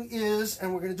deadlifting is,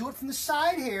 and we're going to do it from the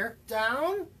side here,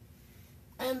 down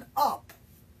and up,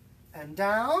 and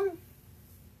down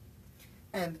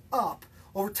and up.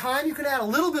 Over time, you can add a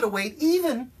little bit of weight.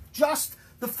 Even just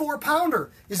the 4-pounder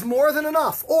is more than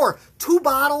enough. Or 2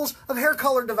 bottles of hair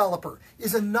color developer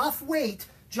is enough weight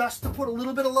just to put a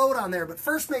little bit of load on there. But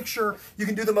first, make sure you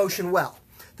can do the motion well.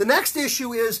 The next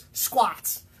issue is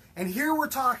squats. And here we're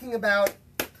talking about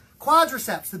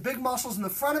quadriceps, the big muscles in the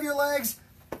front of your legs,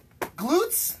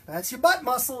 glutes, that's your butt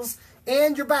muscles,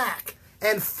 and your back.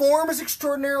 And form is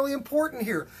extraordinarily important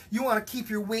here. You want to keep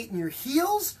your weight in your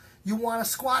heels. You want to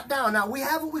squat down. Now, we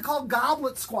have what we call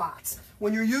goblet squats,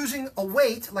 when you're using a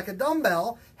weight, like a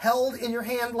dumbbell, held in your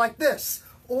hand like this.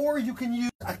 Or you can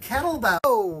use a kettlebell.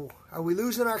 Oh, are we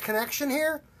losing our connection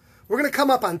here? We're going to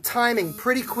come up on timing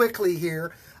pretty quickly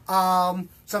here. So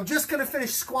I'm just going to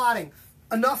finish squatting.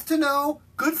 Enough to know,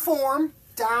 good form,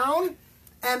 down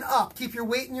and up. Keep your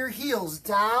weight in your heels,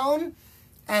 down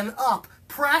and up.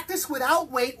 Practice without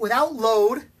weight, without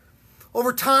load.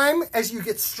 Over time, as you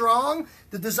get strong,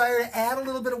 the desire to add a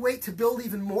little bit of weight to build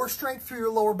even more strength through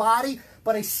your lower body,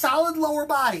 but a solid lower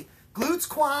body, glutes,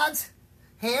 quads,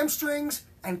 hamstrings,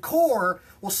 and core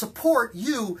will support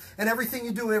you and everything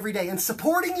you do every day. And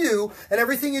supporting you and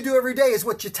everything you do every day is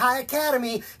what Jatai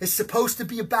Academy is supposed to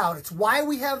be about. It's why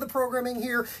we have the programming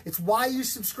here. It's why you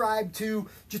subscribe to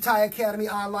Jatai Academy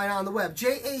online on the web.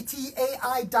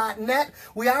 JATAI.net.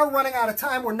 We are running out of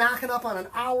time. We're knocking up on an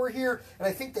hour here, and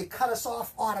I think they cut us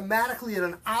off automatically at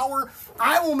an hour.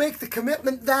 I will make the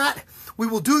commitment that we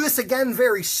will do this again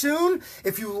very soon.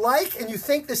 If you like and you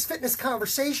think this fitness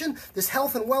conversation, this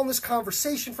health and wellness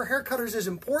conversation for haircutters is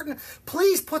important,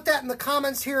 please put that in the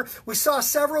comments here. We saw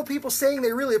several people saying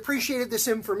they really appreciated this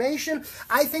information.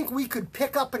 I think we could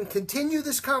pick up and continue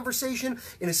this conversation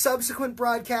in a subsequent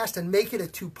broadcast and make it a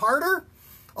 2-parter.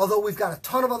 Although we've got a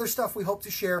ton of other stuff we hope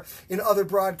to share in other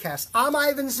broadcasts. I'm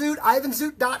Ivan Zoot,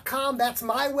 ivanzoot.com. That's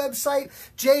my website.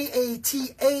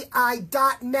 JATAI.net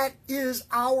is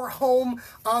our home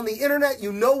on the internet.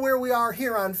 You know where we are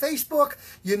here on Facebook.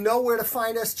 You know where to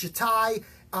find us, Jatai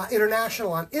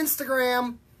International on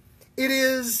Instagram. It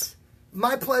is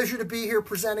my pleasure to be here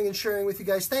presenting and sharing with you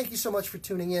guys. Thank you so much for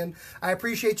tuning in. I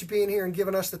appreciate you being here and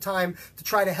giving us the time to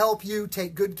try to help you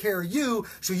take good care of you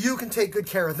so you can take good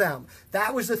care of them.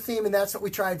 That was the theme, and that's what we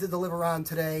tried to deliver on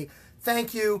today.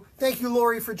 Thank you. Thank you,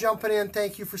 Lori, for jumping in.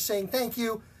 Thank you for saying thank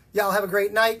you. Y'all have a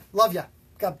great night. Love ya.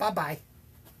 Bye-bye.